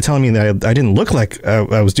started telling me that I didn't look like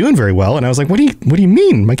I was doing very well, and I was like, what do you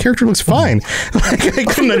mean? My character looks fine. Like, I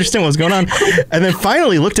couldn't understand what was going on, and then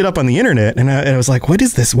finally looked it up on the internet, and I was like, what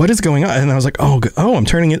is this? What is going on? And I was like, oh,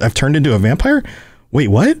 I've turned into a vampire. Wait,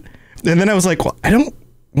 what? And then I was like, well, I don't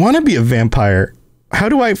want to be a vampire. How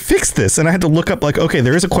do I fix this? And I had to look up, like, okay,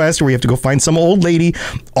 there is a quest where you have to go find some old lady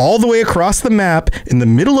all the way across the map in the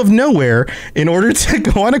middle of nowhere in order to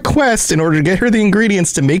go on a quest, in order to get her the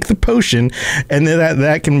ingredients to make the potion. And then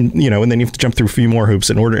that can, and then you have to jump through a few more hoops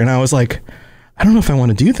in order. And I was like, I don't know if I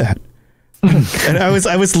want to do that. And I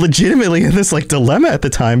was legitimately in this like dilemma at the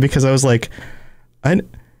time, because I was like, I'm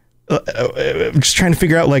just trying to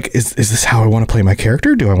figure out, like, is this how I want to play my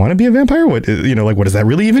character? Do I want to be a vampire? What what does that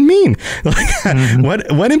really even mean? Like,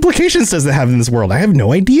 what implications does that have in this world? I have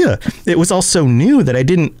no idea. It was all so new that I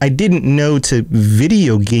didn't know to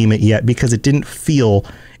video game it yet, because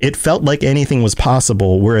it felt like anything was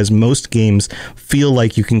possible, whereas most games feel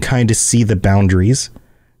like you can kind of see the boundaries,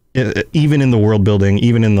 even in the world building,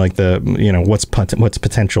 even in like the what's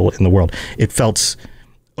potential in the world. It felt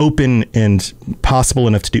open and possible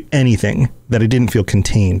enough to do anything that it didn't feel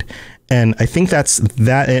contained. And I think that's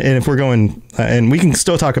that. And if we're going, and we can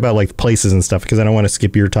still talk about like places and stuff, because I don't want to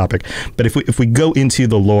skip your topic, but if we go into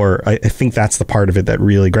the lore, I think that's the part of it that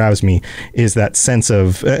really grabs me, is that sense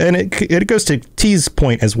of, and it goes to T's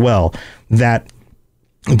point as well, that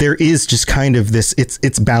there is just kind of this,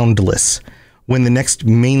 it's boundless. When the next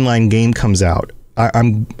mainline game comes out,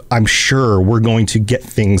 I'm sure we're going to get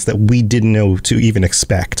things that we didn't know to even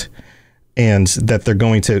expect, and that they're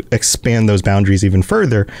going to expand those boundaries even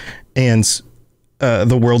further, and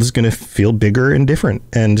the world is going to feel bigger and different,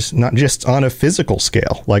 and not just on a physical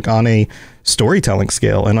scale, like on a storytelling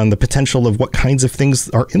scale, and on the potential of what kinds of things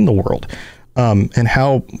are in the world, and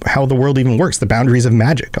how the world even works. The boundaries of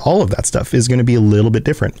magic, all of that stuff is going to be a little bit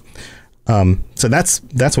different. So that's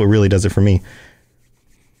what really does it for me.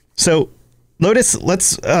 So Lotus,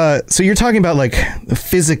 so you're talking about like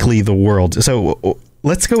physically the world. So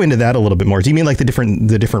let's go into that a little bit more. Do you mean like the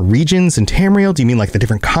different regions in Tamriel? Do you mean like the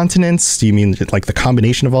different continents? Do you mean like the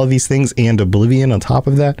combination of all of these things and Oblivion on top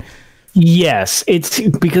of that? Yes, it's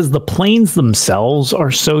because the planes themselves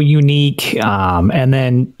are so unique. And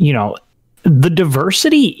then, the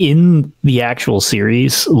diversity in the actual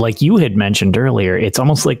series, like you had mentioned earlier, it's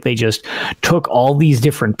almost like they just took all these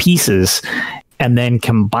different pieces and then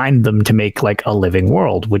combined them to make like a living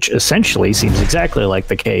world, which essentially seems exactly like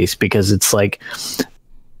the case, because it's like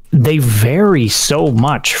they vary so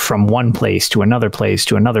much from one place to another place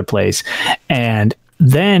to another place. And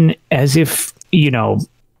then, as if,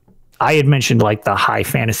 I had mentioned like the high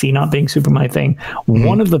fantasy not being super my thing. Mm-hmm.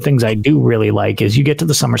 One of the things I do really like is you get to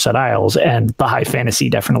the Somerset Isles and the high fantasy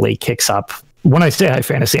definitely kicks up. When I say high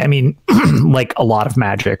fantasy, I mean like a lot of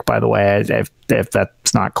magic, by the way, if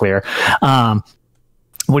that's not clear. What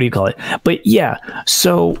do you call it? But yeah,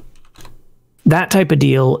 so that type of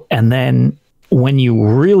deal. And then when you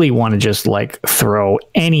really want to just like throw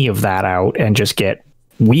any of that out and just get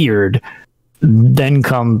weird, then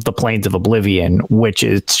come the Plains of Oblivion, which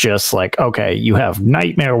is just like, okay, you have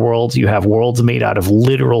nightmare worlds, you have worlds made out of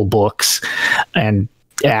literal books and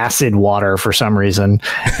acid water for some reason,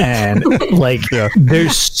 and like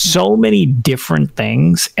there's so many different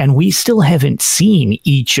things, and we still haven't seen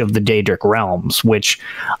each of the Daedric realms, which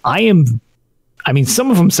I mean,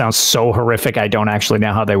 some of them sound so horrific I don't actually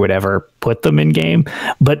know how they would ever put them in game,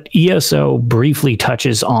 but ESO briefly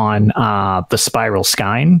touches on the Spiral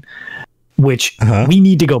Skyne, which we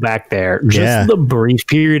need to go back there. Just the brief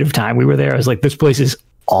period of time we were there, I was like, this place is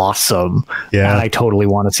awesome. Yeah. And I totally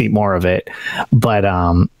want to see more of it. But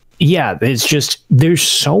it's just, there's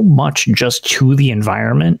so much just to the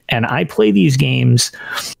environment. And I play these games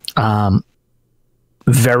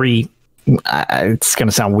very, it's going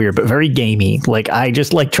to sound weird, but very gamey. Like I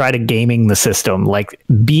just like try to gaming the system, like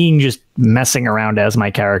being just messing around as my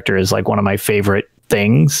character is like one of my favorite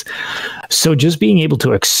things. So just being able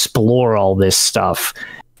to explore all this stuff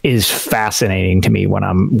is fascinating to me when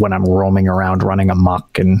I'm roaming around running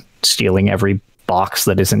amok and stealing every box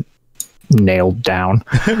that isn't nailed down.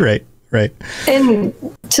 Right. And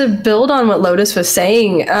to build on what Lotus was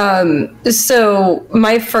saying, so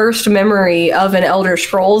my first memory of an Elder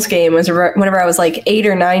Scrolls game was whenever I was like 8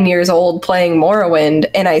 or 9 years old playing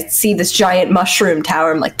Morrowind, and I see this giant mushroom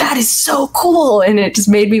tower. I'm like, that is so cool. And it just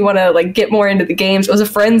made me want to like get more into the games. It was a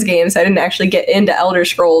friend's game, so I didn't actually get into Elder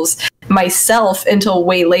Scrolls myself until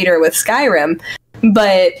way later with Skyrim.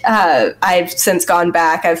 But I've since gone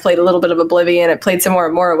back. I've played a little bit of Oblivion. I've played some more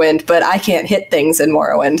of Morrowind, but I can't hit things in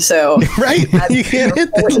Morrowind. So right, you can't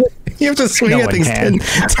hit them. You have to swing at things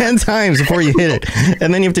 10 times before you hit it,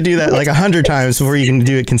 and then you have to do that like 100 times before you can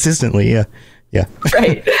do it consistently. Yeah.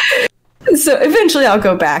 Right. So eventually I'll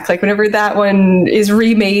go back, like whenever that one is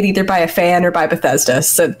remade either by a fan or by Bethesda.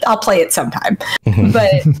 So I'll play it sometime.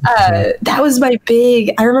 But that was my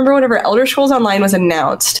big. I remember whenever Elder Scrolls Online was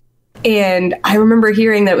announced. And I remember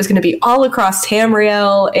hearing that it was going to be all across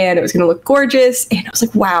Tamriel and it was going to look gorgeous. And I was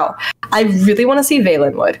like, wow, I really want to see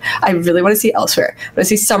Valenwood. I really want to see Elsewhere. I want to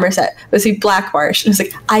see Somerset. I want to see Blackmarsh. And I was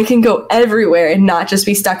like, I can go everywhere and not just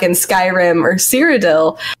be stuck in Skyrim or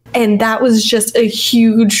Cyrodiil. And that was just a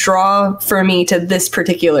huge draw for me to this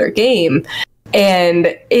particular game.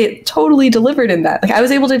 And it totally delivered in that. Like I was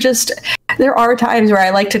able to just, there are times where I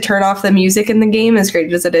like to turn off the music in the game, as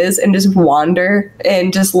great as it is, and just wander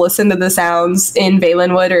and just listen to the sounds in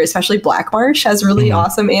Valenwood, or especially Blackmarsh has really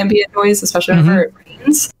awesome ambient noise, especially whenever it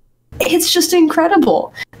rains. It's just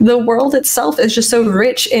incredible. The world itself is just so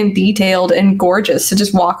rich and detailed and gorgeous to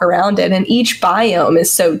just walk around in, and each biome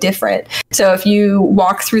is so different. So if you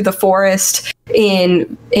walk through the forest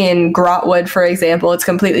in Grotwood, for example, it's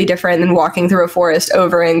completely different than walking through a forest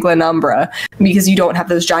over in Glenumbra, because you don't have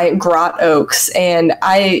those giant grot oaks. And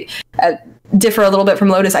I differ a little bit from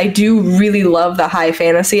Lotus. I do really love the high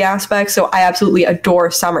fantasy aspect, so I absolutely adore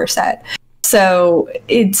Somerset. So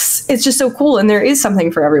it's just so cool, and there is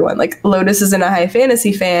something for everyone. Like Lotus isn't a high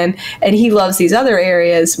fantasy fan, and he loves these other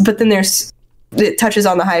areas, but then it touches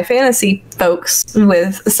on the high fantasy folks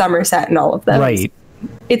with Somerset and all of them. Right.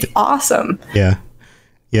 It's awesome. Yeah.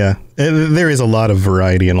 There is a lot of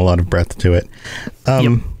variety and a lot of breadth to it.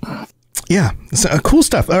 Yeah, so, cool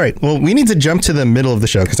stuff. All right, well, we need to jump to the middle of the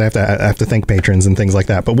show because I have to thank patrons and things like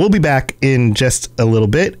that. But we'll be back in just a little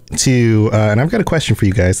bit to, and I've got a question for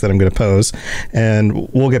you guys that I'm going to pose, and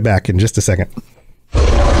we'll get back in just a second.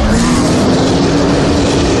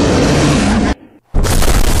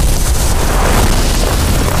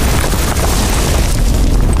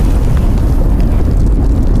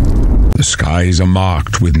 The skies are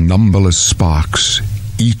marked with numberless sparks,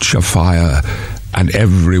 each a fire, and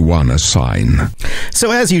everyone a sign.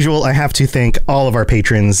 So as usual, I have to thank all of our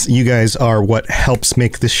patrons. You guys are what helps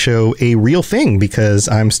make this show a real thing, because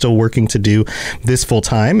I'm still working to do this full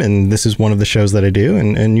time, and this is one of the shows that I do,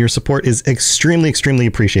 and your support is extremely, extremely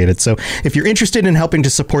appreciated. So if you're interested in helping to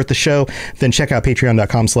support the show, then check out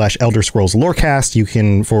patreon.com/Elder Scrolls Lorecast. You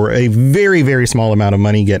can, for a very, very small amount of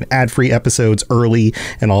money, get ad-free episodes early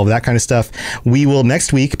and all of that kind of stuff. We will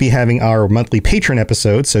next week be having our monthly patron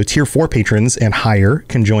episode, so tier 4 patrons and higher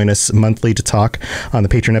can join us monthly to talk on the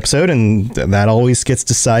patron episode, and that always gets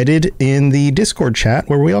decided in the Discord chat,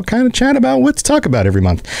 where we all kind of chat about what to talk about every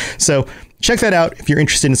month. So check that out if you're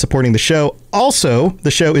interested in supporting the show. Also,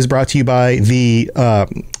 the show is brought to you by the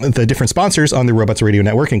different sponsors on the Robots Radio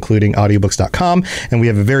Network, including audiobooks.com. And we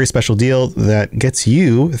have a very special deal that gets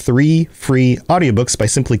you 3 free audiobooks by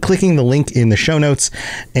simply clicking the link in the show notes.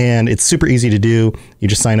 And it's super easy to do. You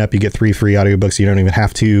just sign up, you get 3 free audiobooks. You don't even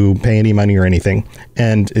have to pay any money or anything.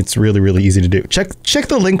 And it's really, really easy to do. Check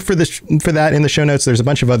the link for that in the show notes. There's a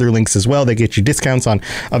bunch of other links as well. They get you discounts on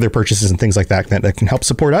other purchases and things like that can help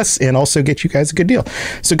support us and also get you guys a good deal.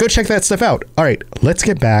 So go check that stuff out. All right, let's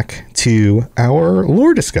get back to our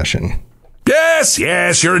lore discussion. Yes,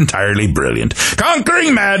 you're entirely brilliant.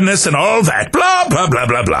 Conquering madness and all that. Blah, blah, blah,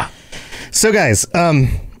 blah, blah. So, guys,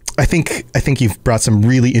 I think you've brought some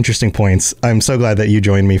really interesting points. I'm so glad that you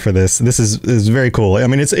joined me for this. This is very cool. I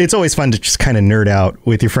mean, it's always fun to just kind of nerd out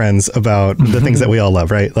with your friends about the things that we all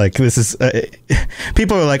love, right? Like this is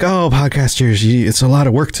people are like, oh, podcasters, it's a lot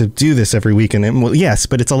of work to do this every week, and well, yes,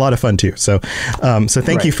 but it's a lot of fun too. So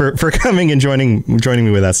thank you for coming and joining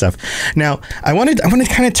me with that stuff. Now, I want to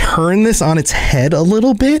kind of turn this on its head a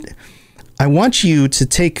little bit. I want you to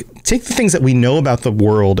take the things that we know about the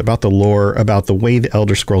world, about the lore, about the way the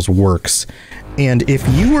Elder Scrolls works, and if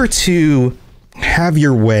you were to have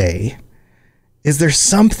your way, is there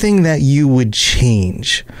something that you would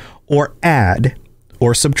change or add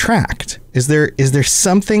or subtract? Is there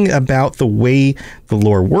something about the way the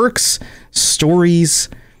lore works, stories,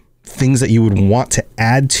 things that you would want to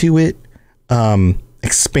add to it,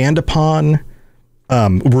 expand upon,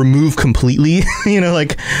 remove completely?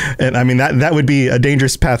 And I mean, that would be a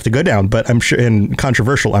dangerous path to go down, but I'm sure, and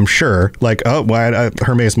controversial, I'm sure, like, oh, why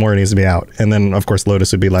Hermes Mora needs to be out. And then of course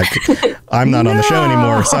Lotus would be like, I'm not on the show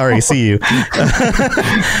anymore. Sorry, see you.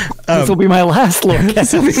 This will be my last Lorecast.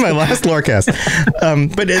 This will be my last Lorecast.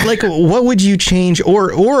 But what would you change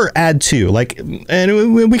or add to? Like,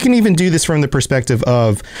 and we can even do this from the perspective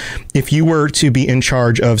of if you were to be in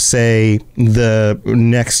charge of, say, the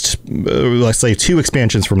next, let's say 2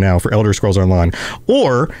 expansions from now for Elder Scrolls Online,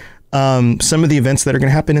 or some of the events that are going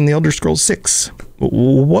to happen in the Elder Scrolls 6.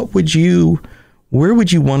 Where would you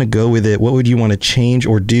want to go with it? What would you want to change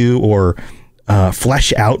or do, or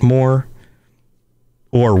flesh out more,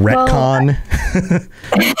 or retcon?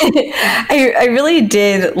 I really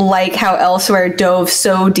did like how Elsewhere dove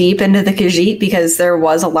so deep into the Khajiit, because there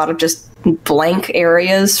was a lot of just blank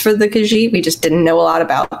areas for the Khajiit. We just didn't know a lot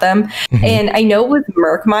about them. Mm-hmm. And I know with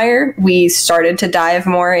Murkmire, we started to dive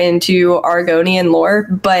more into Argonian lore,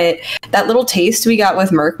 but that little taste we got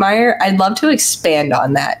with Murkmire, I'd love to expand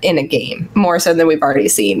on that in a game more so than we've already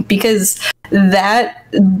seen, because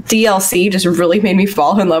that DLC just really made me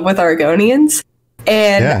fall in love with Argonians.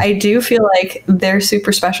 And yeah. I do feel like they're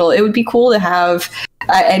super special. It would be cool to have,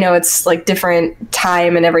 I know it's like different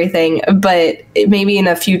time and everything, but maybe in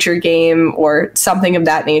a future game or something of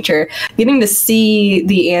that nature, getting to see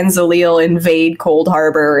the Anzaleel invade Cold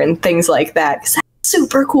Harbor and things like that, because that's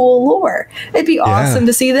super cool lore. It'd be awesome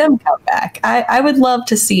to see them come back. I would love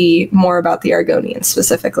to see more about the Argonians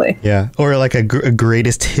specifically. Yeah, or like a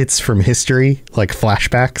greatest hits from history, like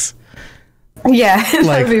flashbacks. Yeah,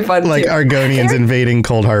 that'd be fun like too. Argonians invading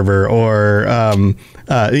Cold Harbor, or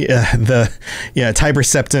Tiber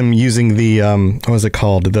Septim using the what was it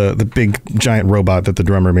called, the big giant robot that the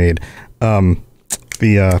drummer made, the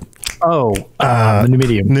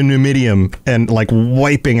Numidium. The Numidium, and like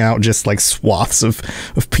wiping out just like swaths of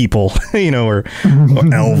people, or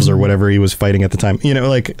elves or whatever he was fighting at the time,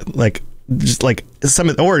 like just like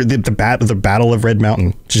some, or the Battle of Red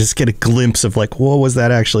Mountain, to just get a glimpse of like, what was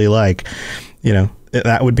that actually like?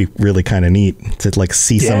 That would be really kind of neat to like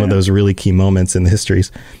see some of those really key moments in the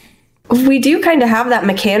histories. We do kind of have that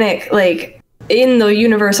mechanic like in the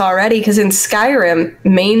universe already, because in Skyrim,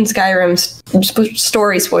 main Skyrim's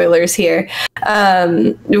story spoilers here,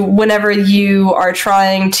 whenever you are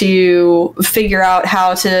trying to figure out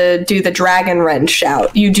how to do the dragon wrench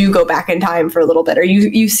shout, you do go back in time for a little bit, or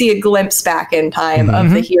you see a glimpse back in time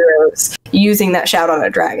of the heroes using that shout on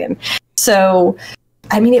a dragon. So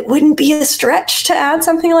I mean, it wouldn't be a stretch to add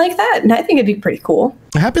something like that, and I think it'd be pretty cool.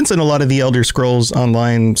 It happens in a lot of the Elder Scrolls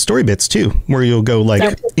Online story bits too, where you'll go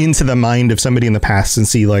like into the mind of somebody in the past and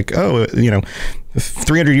see like,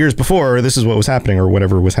 300 years before, this is what was happening, or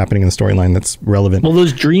whatever was happening in the storyline that's relevant. Well,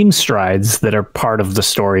 those dream strides that are part of the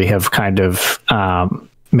story have kind of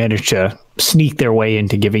managed to sneak their way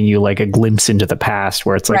into giving you like a glimpse into the past,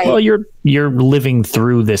 where it's like, well, you're living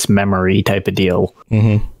through this memory type of deal.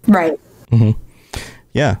 Mm-hmm. Right. Mm-hmm.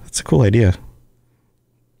 Yeah, that's a cool idea.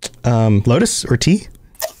 Lotus or T? Do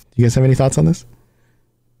you guys have any thoughts on this?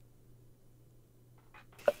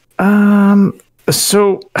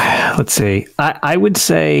 So let's see. I would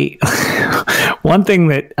say one thing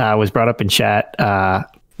that was brought up in chat,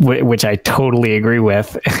 which I totally agree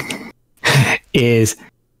with, is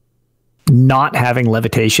not having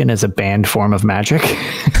levitation as a banned form of magic.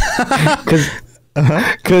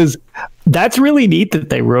 Because that's really neat that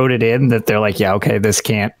they wrote it in, that they're like, yeah, okay, this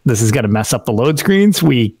is going to mess up the load screens.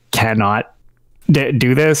 We cannot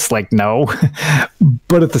do this. Like, no.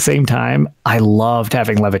 But at the same time, I loved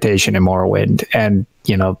having levitation in Morrowind. And,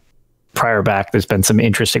 prior back, there's been some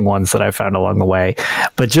interesting ones that I found along the way.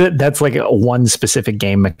 But that's like one specific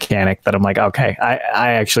game mechanic that I'm like, okay,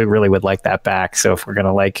 I actually really would like that back. So if we're going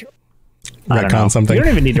to like retcon something, you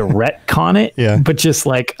don't even need to retcon it, but just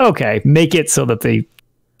like, okay, make it so that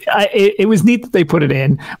it was neat that they put it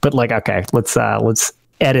in, but like, okay, let's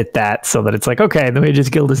edit that so that it's like, okay, the Mages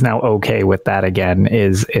Guild is now okay with that again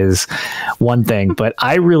is one thing. But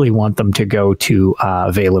I really want them to go to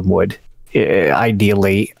Valen Wood.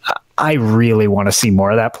 Ideally, I really want to see more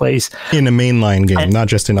of that place in a mainline game, not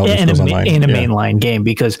just in Elder Scrolls Online. In a mainline game,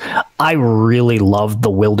 because I really loved the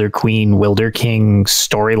Wilder Queen, Wilder King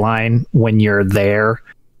storyline when you're there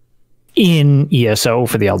in ESO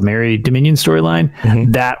for the Aldmeri Dominion storyline.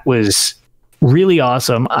 That was really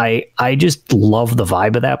awesome. I just love the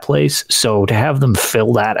vibe of that place. So to have them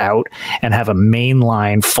fill that out and have a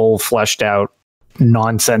mainline full fleshed out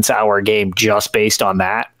nonsense hour game just based on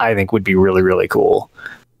that, I think would be really, really cool.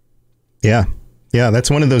 Yeah. Yeah,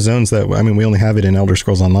 that's one of those zones that, I mean, we only have it in Elder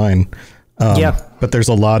Scrolls Online. But there's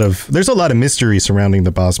a lot of mystery surrounding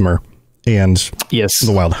the Bosmer and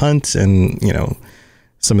the Wild Hunt and, you know,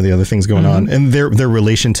 some of the other things going on, and their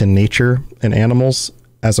relation to nature and animals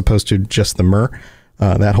as opposed to just the Mer,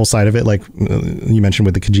 that whole side of it, like you mentioned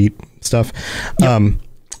with the Khajiit stuff.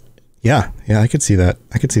 Yeah, I could see that.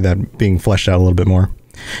 I could see that being fleshed out a little bit more.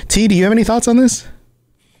 T, do you have any thoughts on this?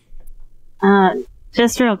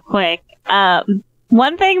 Just real quick.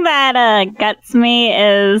 One thing that guts me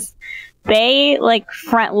is they like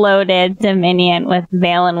front loaded Dominion with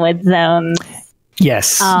Valenwood zones.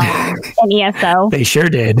 Yes. In ESO. They sure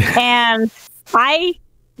did. And I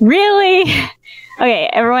really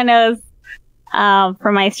everyone knows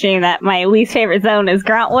from my stream that my least favorite zone is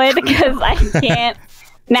Gruntwood because I can't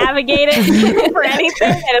navigate it for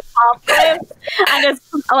anything. It is all cliffs. I'm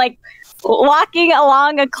just like walking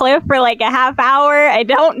along a cliff for like a half hour. I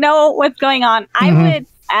don't know what's going on. I would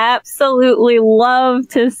absolutely love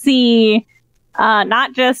to see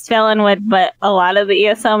not just Valenwood, but a lot of the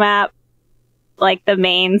ESO map, like the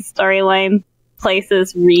main storyline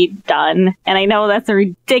places redone. And I know that's a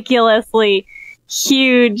ridiculously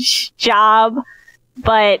huge job,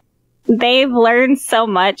 but they've learned so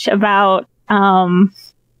much about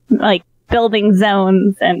like building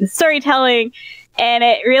zones and storytelling, and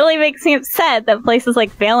it really makes me upset that places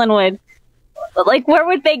like Valenwood, like where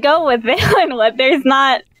would they go with Valenwood? There's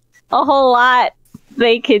not a whole lot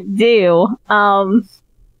they could do. And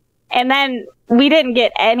then we didn't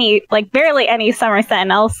get any, like barely any Somerset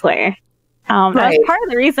and elsewhere. That was part of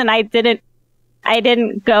the reason I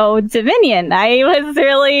didn't go Dominion. I was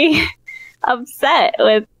really upset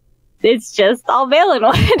with it's just all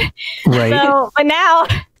Valenwood. Right. So, but now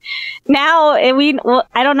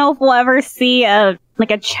I don't know if we'll ever see a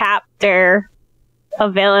chapter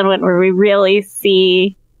of Valenwood where we really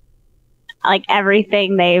see like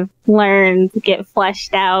everything they've learned get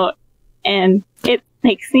fleshed out, and it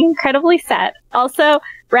makes me incredibly sad. Also,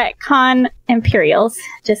 retcon Imperials.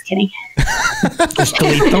 Just kidding. Just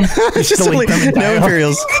delete them. Just delete them. No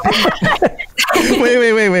Imperials.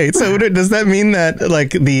 Wait. So does that mean that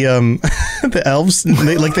like the elves,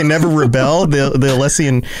 they never rebel? The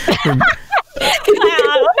Alessian. Who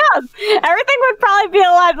knows? Everything would probably be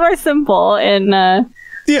a lot more simple in.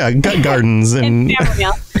 Gardens and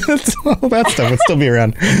all that stuff would still be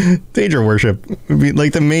around. Danger worship would be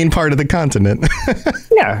like the main part of the continent.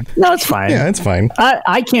 Yeah, no, it's fine. Yeah, it's fine.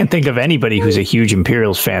 I can't think of anybody who's a huge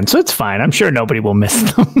Imperials fan, so it's fine. I'm sure nobody will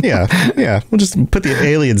miss them. yeah. We'll just put the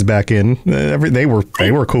aliens back in. They were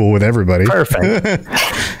cool with everybody. Perfect.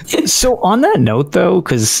 So on that note, though,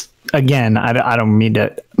 because again, I don't mean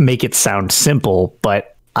to make it sound simple,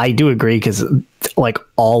 but I do agree because like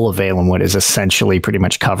all of Valenwood is essentially pretty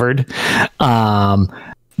much covered.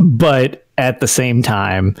 But at the same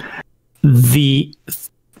time, the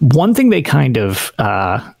one thing they kind of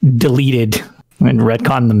deleted and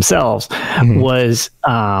retconned themselves was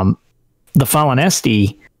the Fallen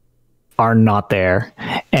Esti are not there,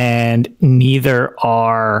 and neither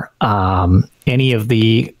are any of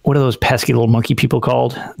the, what are those pesky little monkey people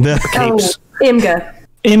called? The capes. Imga.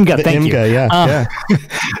 Imga, thank you. Yeah.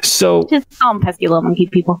 So just call them pesky little monkey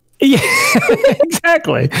people. Yeah,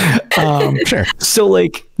 exactly. Sure. So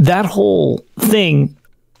like that whole thing,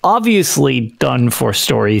 obviously done for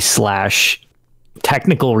story /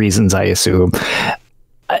 technical reasons, I assume.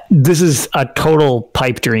 This is a total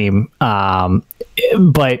pipe dream,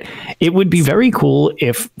 but it would be very cool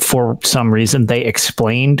if for some reason they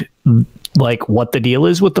explained like what the deal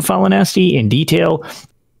is with the Fallen Esti in detail,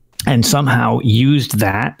 and somehow used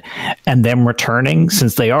that and them returning,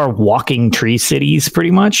 since they are walking tree cities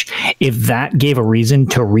pretty much. If that gave a reason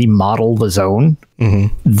to remodel the zone,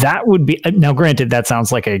 that would be, now granted, that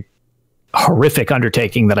sounds like a horrific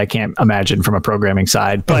undertaking that I can't imagine from a programming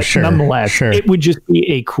side, but nonetheless, it would just be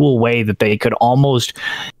a cool way that they could almost,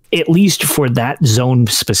 at least for that zone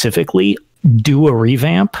specifically, do a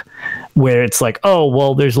revamp where it's like, oh,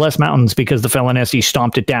 well, there's less mountains because the Fallen Esti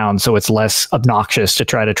stomped it down, so it's less obnoxious to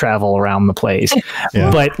try to travel around the place.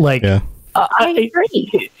 But like, I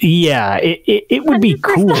agree. Yeah, it would be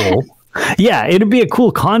cool. Yeah, it'd be a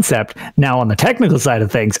cool concept. Now, on the technical side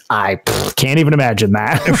of things, I can't even imagine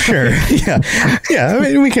that. Sure. Yeah. I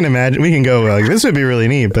mean, we can imagine. We can go like, this would be really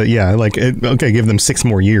neat. But yeah, like, okay, give them 6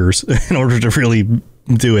 more years in order to really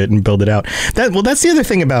do it and build it out. That's the other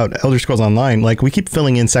thing about Elder Scrolls Online. Like, we keep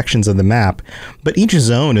filling in sections of the map, but each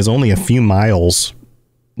zone is only a few miles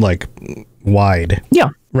like wide. Yeah.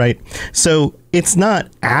 Right. So it's not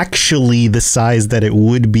actually the size that it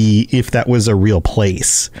would be if that was a real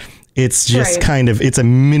place. It's just kind of, it's a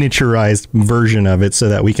miniaturized version of it so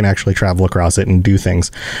that we can actually travel across it and do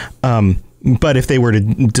things. But if they were to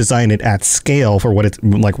design it at scale for what it's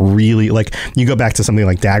like, really, like you go back to something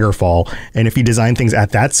like Daggerfall, and if you design things at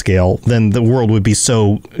that scale, then the world would be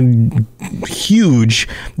so huge,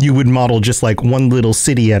 you would model just like one little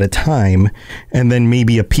city at a time, and then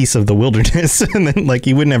maybe a piece of the wilderness, and then like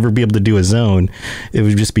you would never be able to do a zone. It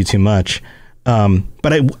would just be too much.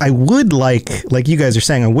 But I would like you guys are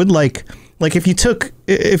saying, I would like if you took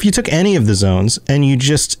any of the zones and you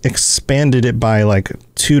just expanded it by like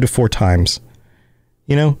 2 to 4 times,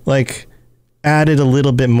 you know, like added a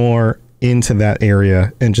little bit more into that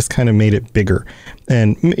area and just kind of made it bigger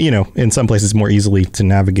and, you know, in some places more easily to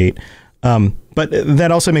navigate. But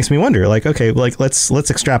that also makes me wonder, like, okay, like let's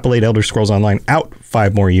extrapolate Elder Scrolls Online out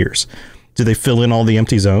 5 more years. Do they fill in all the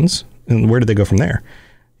empty zones, and where do they go from there?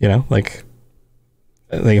 You know, like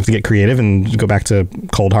they have to get creative and go back to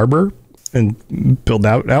Cold Harbor and build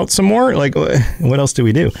out some more. Like, what else do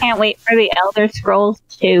we do? Can't wait for the Elder Scrolls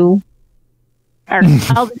 2. Or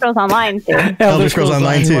Elder Scrolls Online 2. Elder Scrolls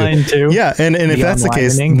Online 2. Yeah, and if that's the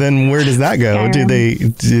case, then where does that go? Do they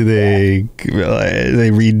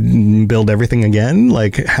rebuild everything again?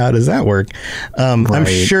 Like, how does that work? I'm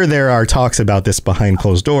sure there are talks about this behind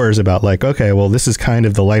closed doors about like, okay, well, this is kind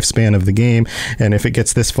of the lifespan of the game, and if it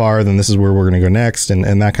gets this far, then this is where we're going to go next,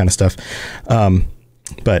 and that kind of stuff.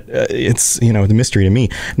 But it's, you know, the mystery to me.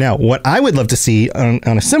 Now, what I would love to see on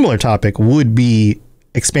a similar topic would be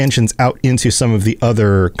expansions out into some of the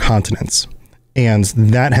other continents. And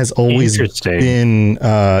that has always been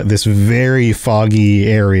this very foggy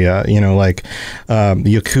area, you know, like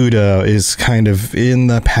Yakuta is kind of in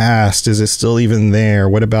the past. Is it still even there?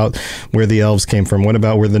 What about where the elves came from? What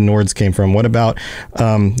about where the Nords came from? What about,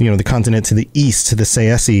 you know, the continent to the east, to the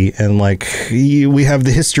Saesi? And like, we have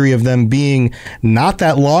the history of them being not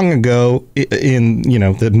that long ago in, you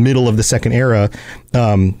know, the middle of the Second Era,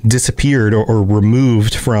 disappeared or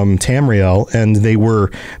removed from Tamriel, and they were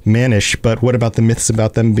Manish. But what about the myths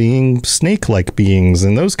about them being snake-like beings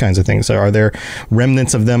and those kinds of things? Are there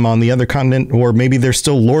remnants of them on the other continent, or maybe they're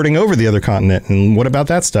still lording over the other continent? And what about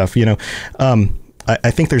that stuff? You know,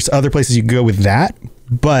 I think there's other places you can go with that,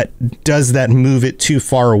 but does that move it too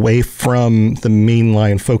far away from the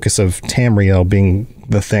mainline focus of Tamriel being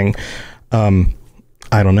the thing?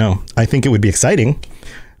 I don't know. I think it would be exciting.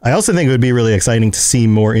 I also think it would be really exciting to see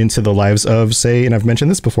more into the lives of, say, and I've mentioned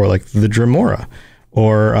this before, like the Dremora,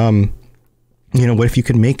 or, you know, what if you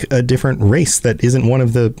could make a different race that isn't one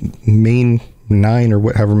of the main 9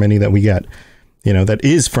 or however many that we get, you know, that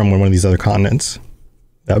is from one of these other continents?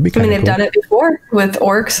 That would be kind of cool. They've done it before with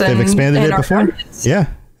orcs and they've expanded it before. Continents. Yeah.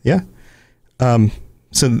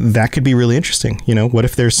 So that could be really interesting. You know, what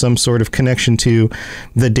if there's some sort of connection to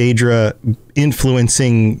the Daedra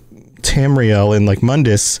influencing Tamriel and like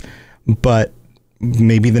Mundus, but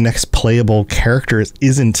maybe the next playable character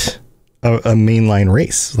isn't a mainline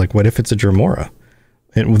race? Like, what if it's a Dremora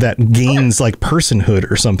that gains like personhood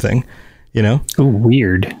or something? You know,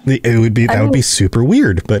 weird. It would be would be super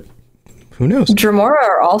weird, but who knows? Dremora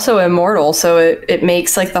are also immortal, so it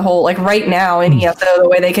makes like the whole, like right now in ESO, the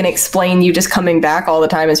way they can explain you just coming back all the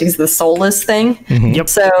time is because of the soulless thing. Mm-hmm. Yep.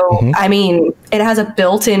 So I mean, it has a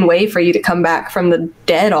built-in way for you to come back from the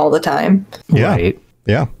dead all the time. Yeah. Right.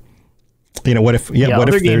 Yeah. You know, what if? Yeah. What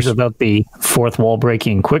if there's games about the fourth wall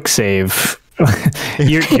breaking quick save?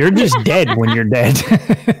 you're just dead when you're dead.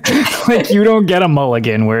 Like, you don't get a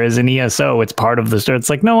mulligan, whereas in ESO it's part of the story. It's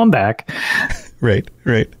like, no, I'm back. Right.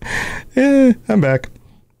 Yeah, I'm back.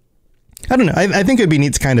 I don't know. I think it'd be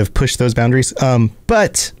neat to kind of push those boundaries.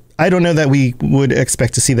 But I don't know that we would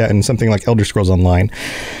expect to see that in something like Elder Scrolls Online.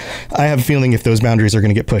 I have a feeling if those boundaries are going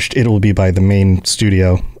to get pushed, it'll be by the main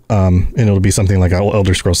studio. And it'll be something like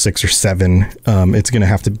Elder Scrolls 6 or 7. It's going to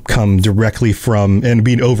have to come directly from and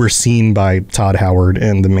be overseen by Todd Howard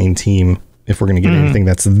and the main team if we're going to get anything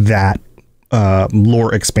that's that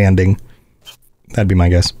lore expanding. That'd be my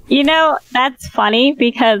guess. You know, that's funny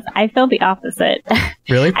because I feel the opposite.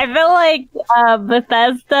 Really? I feel like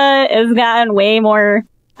Bethesda has gotten way more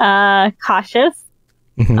cautious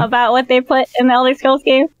about what they put in the Elder Scrolls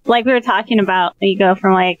game. Like we were talking about, you go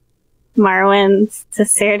from like Morrowind to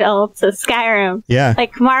Cyrodiil to Skyrim. Yeah.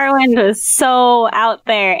 Like Morrowind was so out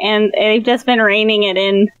there, and they've just been reining it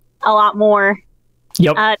in a lot more.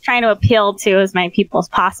 Yep. Trying to appeal to as many people as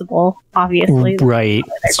possible, obviously. Right.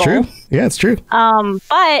 It's true. Yeah, it's true.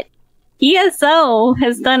 But ESO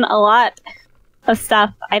has done a lot of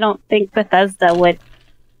stuff I don't think Bethesda would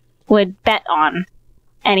bet on.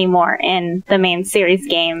 anymore in the main series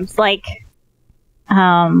games. Like,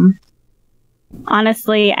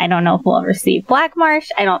 honestly, I don't know if we'll ever see Black Marsh.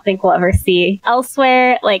 I don't think we'll ever see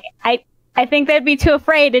Elsewhere. Like, I think they'd be too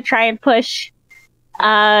afraid to try and push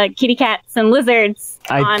kitty cats and lizards.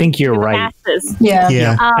 I think you're right.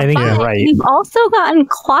 Yeah. I think you're right. We've also gotten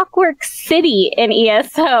Clockwork City in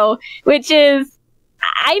ESO, which is,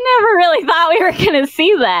 I never really thought we were going to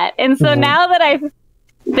see that. And so now that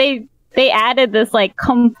they added this like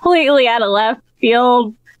completely out of left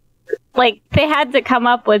field, like they had to come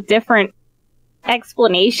up with different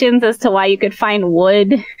explanations as to why you could find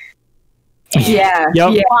wood,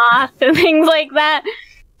 cloth, and things like that.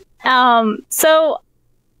 So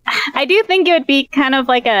I do think it would be kind of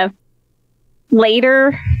like a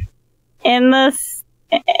later in the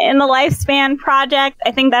lifespan project.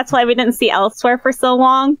 I think that's why we didn't see Elsewhere for so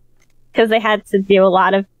long, because they had to do a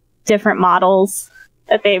lot of different models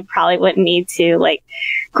that they probably wouldn't need to. Like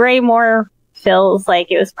Greymore feels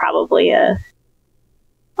like it was probably a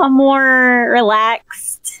more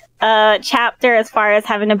relaxed chapter as far as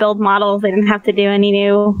having to build models. They didn't have to do any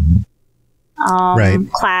new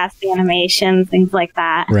class animation, things like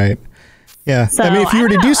that. Right. Yeah. So, I mean, if you were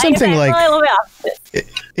to do something like the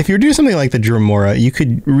Dremora, you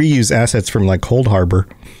could reuse assets from like Cold Harbor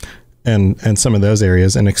and some of those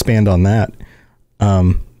areas and expand on that.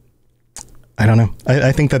 I don't know.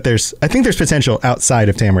 I think there's potential outside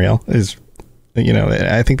of Tamriel.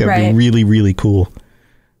 I think that would be really, really cool.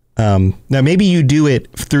 Now maybe you do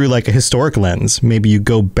it through like a historic lens. Maybe you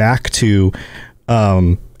go back to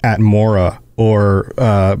Atmora, or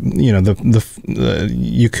the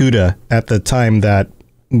Yakuta at the time that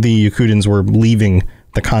the Yakutans were leaving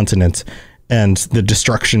the continent, and the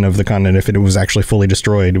destruction of the continent, if it was actually fully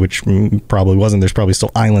destroyed, which probably wasn't. There's probably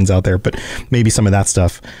still islands out there, but maybe some of that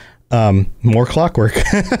stuff. More Clockwork.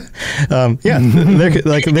 I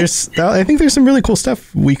think there's some really cool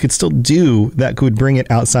stuff we could still do that could bring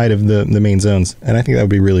it outside of the main zones, and I think that would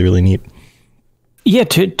be really, really neat. Yeah,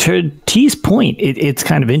 to T's point, it's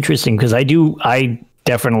kind of interesting because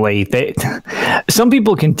some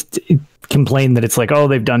people can complain that it's like, oh,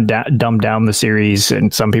 they've dumbed down the series,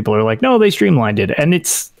 and some people are like, no, they streamlined it, and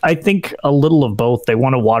it's, I think, a little of both. They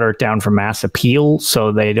want to water it down for mass appeal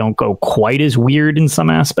so they don't go quite as weird in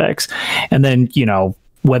some aspects, and then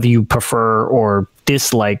whether you prefer or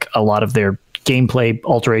dislike a lot of their gameplay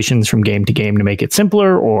alterations from game to game to make it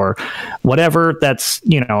simpler or whatever, that's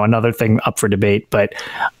another thing up for debate. But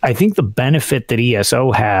I think the benefit that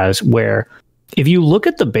ESO has, where if you look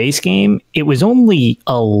at the base game, it was only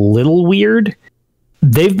a little weird.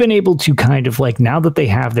 They've been able to kind of like, now that they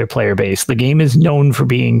have their player base, the game is known for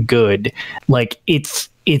being good. Like it's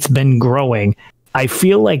been growing. I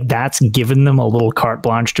feel like that's given them a little carte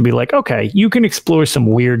blanche to be like, okay, you can explore some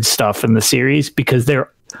weird stuff in the series, because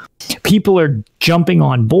people are jumping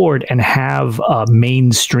on board and have a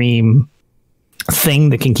mainstream thing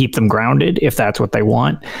that can keep them grounded if that's what they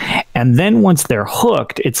want. And then once they're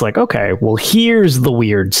hooked, it's like, okay, well, here's the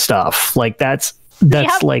weird stuff. Like that's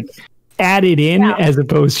like added in, as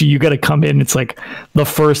opposed to you got to come in. It's like the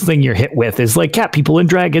first thing you're hit with is like cat people and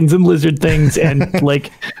dragons and lizard things, and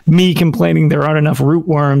like me complaining there aren't enough root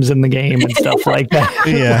worms in the game and stuff like that.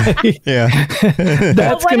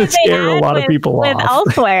 That's going to scare a lot of people off. With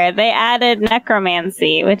Elsewhere, they added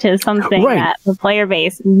necromancy, which is something that the player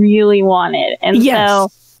base really wanted, and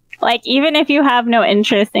so like even if you have no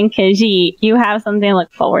interest in Khajiit, you have something to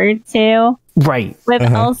look forward to. Right. With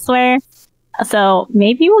Elsewhere. So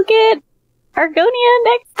maybe we'll get Argonia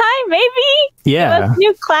next time, maybe? Yeah.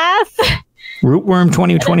 New class. Rootworm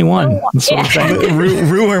 2021.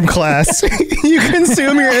 Rootworm class. You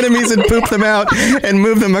consume your enemies and poop them out and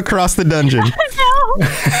move them across the dungeon.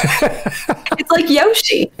 It's like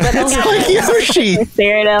Yoshi. It's like Yoshi.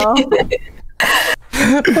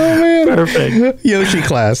 Oh, man. Perfect. Yoshi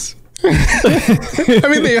class. I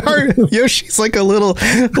mean, they are. Yoshi's like a little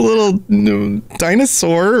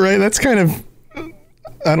dinosaur, right? That's kind of,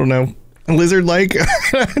 I don't know, lizard-like.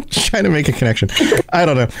 Trying to make a connection. I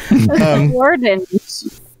don't know.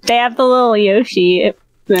 Wardens. They have the little Yoshi.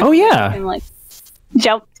 Oh yeah. And like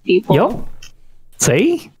jump people. Yep.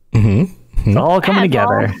 See? Mm-hmm. It's all coming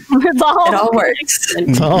together. It all works.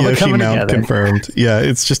 It's all Yoshi coming mount together. confirmed. Yeah,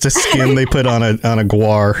 it's just a skin they put on a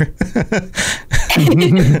guar.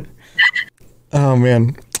 Oh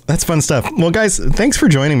man, that's fun stuff. Well, guys, thanks for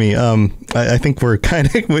joining me. I think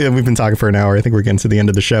we've been talking for an hour. I think we're getting to the end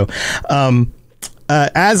of the show.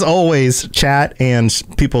 As always, chat and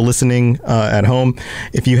people listening at home,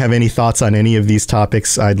 if you have any thoughts on any of these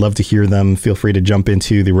topics, I'd love to hear them. Feel free to jump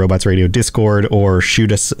into the Robots Radio Discord or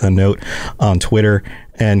shoot us a note on Twitter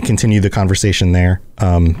and continue the conversation there.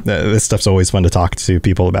 This stuff's always fun to talk to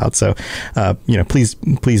people about. So, please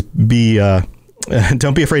be,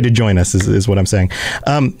 don't be afraid to join us is what I'm saying.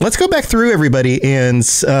 Let's go back through everybody and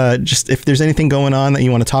just if there's anything going on that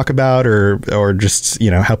you want to talk about or just,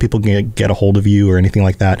 how people can get a hold of you or anything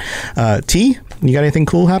like that. T, you got anything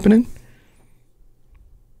cool happening?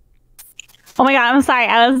 Oh my god, I'm sorry.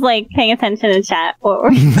 I was paying attention to chat.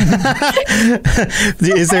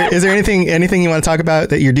 Is there anything you want to talk about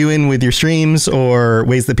that you're doing with your streams or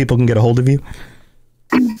ways that people can get a hold of you?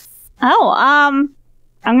 I'm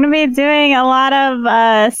going to be doing a lot of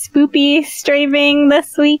spoopy streaming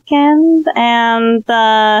this weekend, and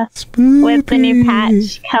with the new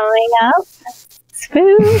patch coming up.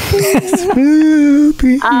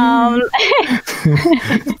 Spoopy.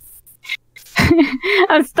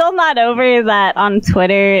 I'm still not over that on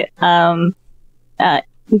Twitter. The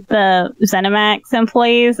ZeniMax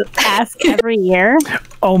employees ask every year.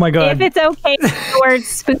 Oh my god! If it's okay to use the word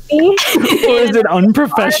spoopy, or is it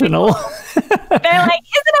unprofessional? They're like,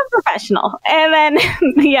 is it unprofessional? And then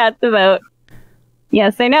you have to vote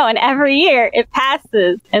yes or no. And every year it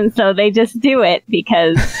passes, and so they just do it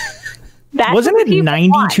because. Wasn't it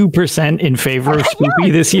 92% in favor of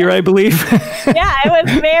spoopy this year, I believe? Yeah, I was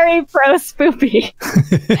very pro spoopy.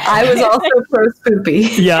 I was also pro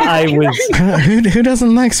spoopy. Yeah, I was. Who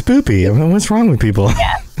doesn't like spoopy? I mean, what's wrong with people?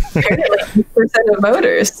 Yeah. Apparently, 8% of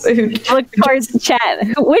voters. Look towards the chat.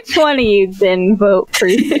 Which one of you didn't vote for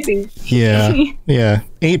spoopy? Yeah.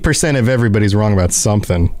 8% of everybody's wrong about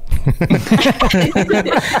something.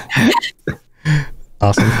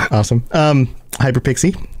 Awesome.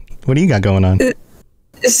 HyperPixie. What do you got going on?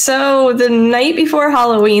 So the night before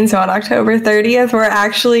Halloween, so on October 30th, we're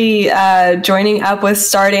actually joining up with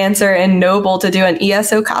Stardancer and Noble to do an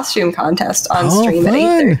ESO costume contest on stream at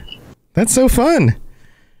 8:30. That's so fun.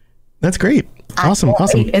 That's great. Awesome.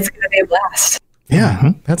 It's going to be a blast.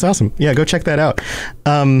 Yeah, That's awesome. Yeah, go check that out.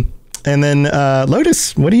 And then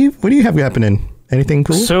Lotus, what do you have happening? Anything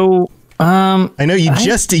cool? So I know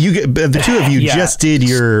the two of you just did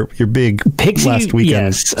your big Pixie, last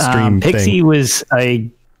weekend stream Pixie thing. was a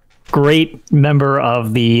great member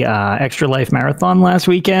of the Extra Life Marathon last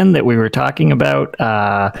weekend that we were talking about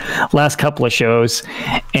last couple of shows.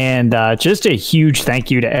 And just a huge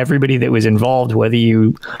thank you to everybody that was involved, whether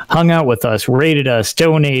you hung out with us, rated us,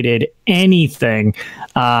 donated, anything.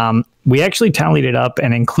 We actually tallied it up,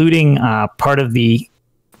 and including part of the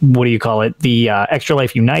the Extra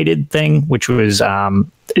Life United thing, which was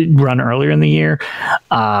run earlier in the year.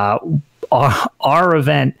 Our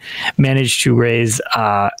event managed to raise,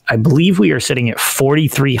 I believe we are sitting at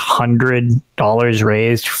 $4,300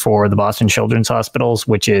 raised for the Boston Children's Hospitals,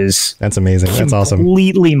 that's amazing. That's awesome.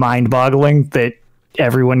 Completely mind-boggling that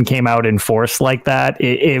everyone came out in force like that.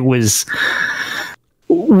 It was.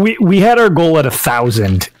 We had our goal at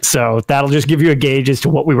 1,000, so that'll just give you a gauge as to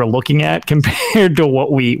what we were looking at compared to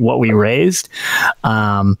what we raised.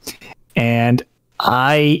 And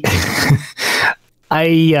I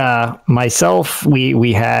myself,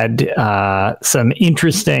 we had some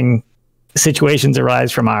interesting situations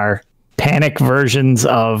arise from our panic versions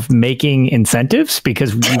of making incentives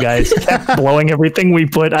because you guys kept blowing everything we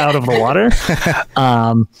put out of the water.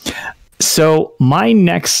 So my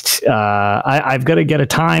next, I've got to get a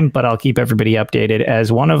time, but I'll keep everybody updated.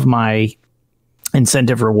 As one of my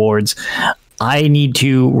incentive rewards, I need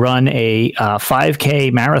to run a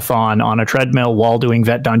 5K marathon on a treadmill while doing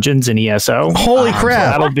vet dungeons in ESO. Holy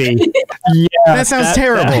crap! So that'll be that sounds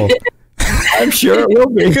terrible. I'm sure it will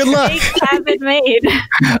be. Good luck. Have it made.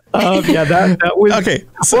 That was okay.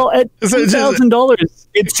 Well, at $2,000,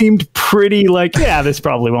 it seemed pretty this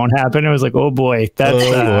probably won't happen. It was like, oh boy, that's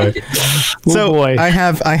boy. I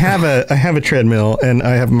have a treadmill, and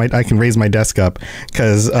I can raise my desk up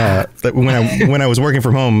because when I was working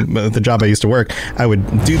from home, the job I used to work, I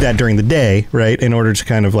would do that during the day, right, in order to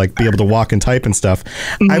kind of be able to walk and type and stuff.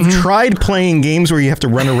 Mm-hmm. I've tried playing games where you have to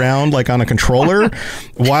run around on a controller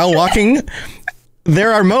while walking.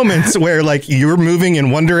 There are moments where you're moving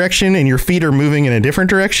in one direction and your feet are moving in a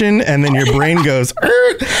different direction, and then your brain goes,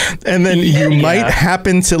 and then you might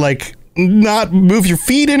happen to not move your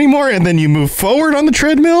feet anymore, and then you move forward on the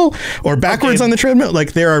treadmill or backwards on the treadmill.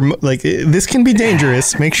 There are this can be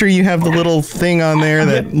dangerous. Make sure you have the little thing on there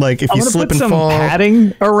that if you slip and fall,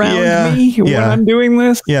 padding around me when I'm doing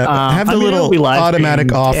this. Have the little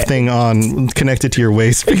automatic off thing on connected to your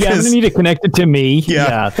waist. I'm gonna need to connect it to me.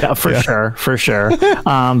 For sure.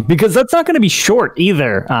 Because that's not going to be short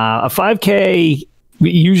either. A 5K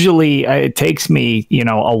usually it takes me,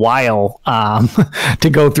 a while to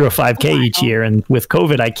go through a 5K each year. And with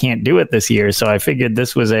COVID, I can't do it this year. So I figured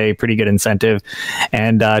this was a pretty good incentive.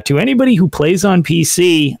 And to anybody who plays on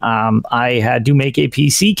PC, I had to make a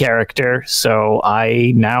PC character. So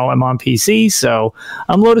I now am on PC. So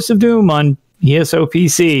I'm Lotus of Doom on ESO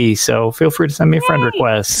PC, so feel free to send me a friend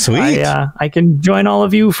request. Sweet. I can join all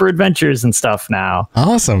of you for adventures and stuff now.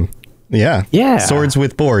 Awesome. Yeah. Swords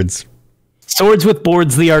with boards. Swords with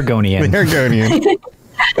boards, the Argonian. The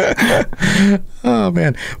Argonian. Oh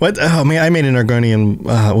man. What? Oh man, I made an Argonian.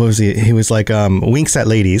 What was he? He was like winks at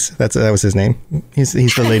ladies. That was his name. He's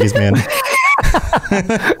the ladies' man.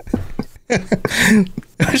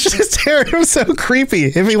 It's just him so creepy.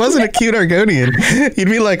 If he wasn't a cute Argonian, he'd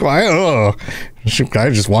be like, "Why? Oh, this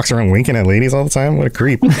guy just walks around winking at ladies all the time. What a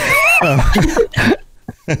creep."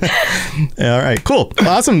 All right, cool,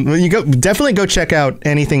 awesome. Well, definitely go check out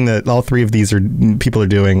anything that all three of these people are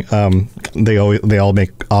doing. They all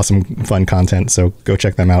make awesome, fun content, so go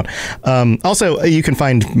check them out. Also, you can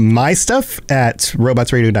find my stuff at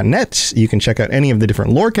robotsradio.net. You can check out any of the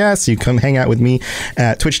different lorecasts. You come hang out with me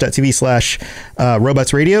at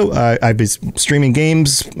twitch.tv/robotsradio. I've been streaming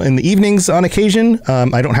games in the evenings on occasion.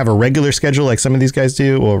 I don't have a regular schedule like some of these guys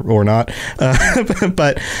do, or not,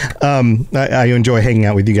 but I enjoy hanging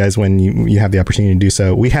out with you guys when you have the opportunity to do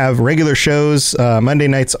so. We have regular shows. Monday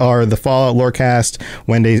nights are the Fallout Lorecast.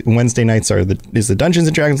 Wednesday nights is the Dungeons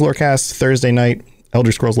and Dragons Lorecast. Thursday night,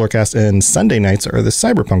 Elder Scrolls Lorecast, and Sunday nights are the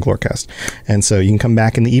Cyberpunk Lorecast. And so you can come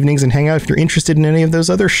back in the evenings and hang out if you're interested in any of those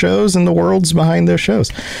other shows and the worlds behind those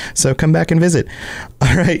shows. So come back and visit.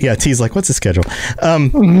 All right. Yeah. T's like, what's the schedule?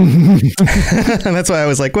 And that's why I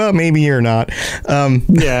was like, well, maybe you're not.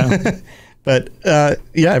 Yeah. But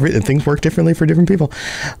things work differently for different people.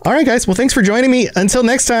 All right, guys. Well, thanks for joining me. Until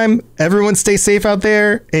next time, everyone stay safe out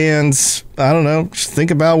there. And I don't know, just think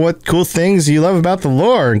about what cool things you love about the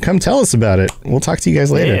lore and come tell us about it. We'll talk to you guys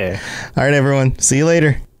later. Yeah. All right, everyone. See you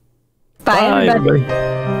later. Bye everybody.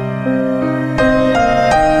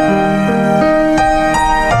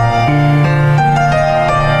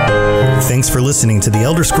 Thanks for listening to the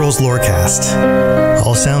Elder Scrolls Lorecast.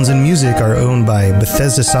 All sounds and music are owned by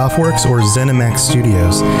Bethesda Softworks or ZeniMax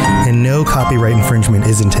Studios, and no copyright infringement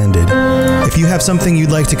is intended. If you have something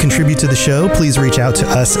you'd like to contribute to the show, please reach out to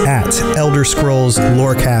us at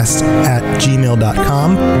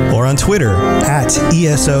elderscrollslorecast@gmail.com or on Twitter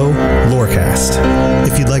 @ESO Lorecast.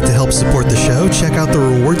 If you'd like to help support the show, check out the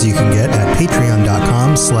rewards you can get at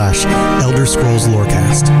patreon.com/Elder Scrolls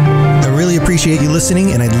Lorecast. I really appreciate you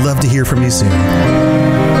listening, and I'd love to hear from you soon.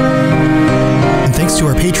 And thanks to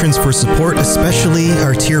our patrons for support, especially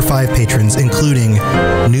our Tier 5 patrons, including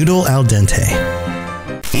Noodle Al Dente.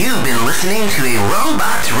 You've been listening to a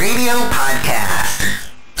Robots Radio podcast.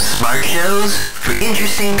 Smart shows for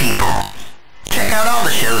interesting people. Check out all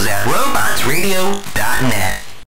the shows at robotsradio.net.